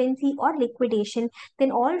insolvency or liquidation,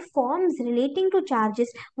 then all forms relating to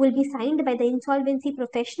charges will be signed by the insolvency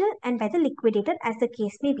professional and by the liquidator as the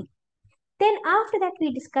case may be. Then after that,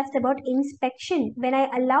 we discussed about inspection. When I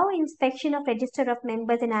allow inspection of register of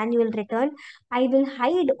members and annual return, I will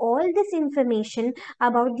hide all this information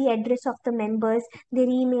about the address of the members, their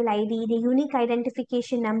email ID, their unique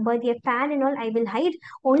identification number, their PAN and all. I will hide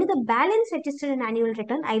only the balance register and annual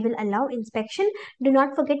return. I will allow inspection. Do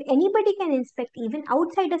not forget, anybody can inspect, even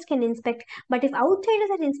outsiders can inspect. But if outsiders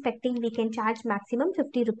are inspecting, we can charge maximum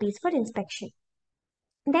 50 rupees for inspection.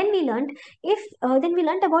 Then we learned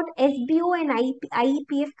about SBO and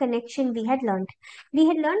IEPF connection. We had learned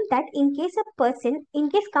that in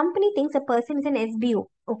case company thinks a person is an SBO,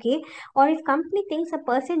 okay, or if company thinks a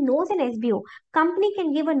person knows an SBO, company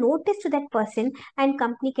can give a notice to that person and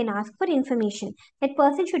company can ask for information. That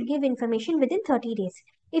person should give information within 30 days.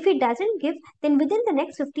 If it doesn't give, then within the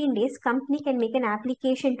next 15 days, company can make an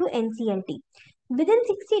application to NCLT. Within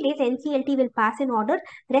 60 days, NCLT will pass an order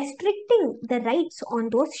restricting the rights on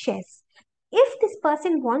those shares. If this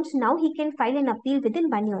person wants now, he can file an appeal within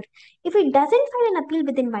 1 year. If he doesn't file an appeal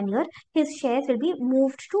within 1 year, his shares will be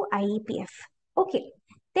moved to IEPF. Okay.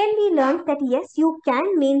 Then we learned that yes, you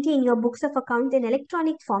can maintain your books of accounts in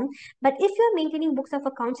electronic form, but if you're maintaining books of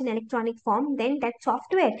accounts in electronic form, then that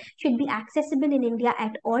software should be accessible in India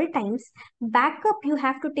at all times. Backup you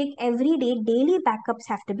have to take every day, daily backups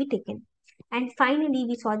have to be taken. And finally,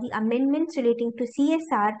 we saw the amendments relating to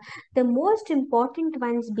CSR, the most important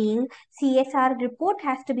ones being CSR report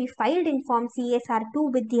has to be filed in Form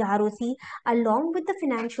CSR2 with the ROC along with the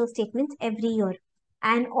financial statements every year.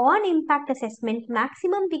 And on impact assessment,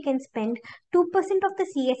 maximum we can spend 2% of the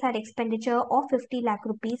CSR expenditure or 50 lakh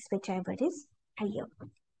rupees, whichever is higher.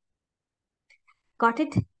 Got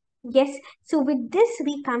it? Yes. So with this,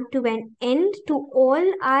 we come to an end to all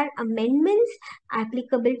our amendments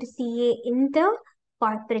applicable to CA Inter,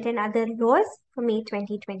 corporate and other laws for May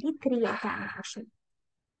 2023 examination.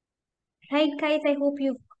 Right, guys, I hope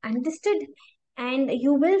you've understood. And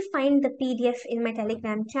you will find the PDF in my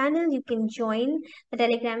Telegram channel. You can join the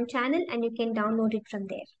Telegram channel and you can download it from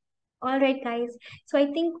there. All right, guys. So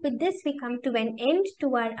I think with this, we come to an end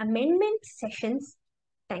to our amendment sessions.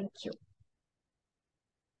 Thank you.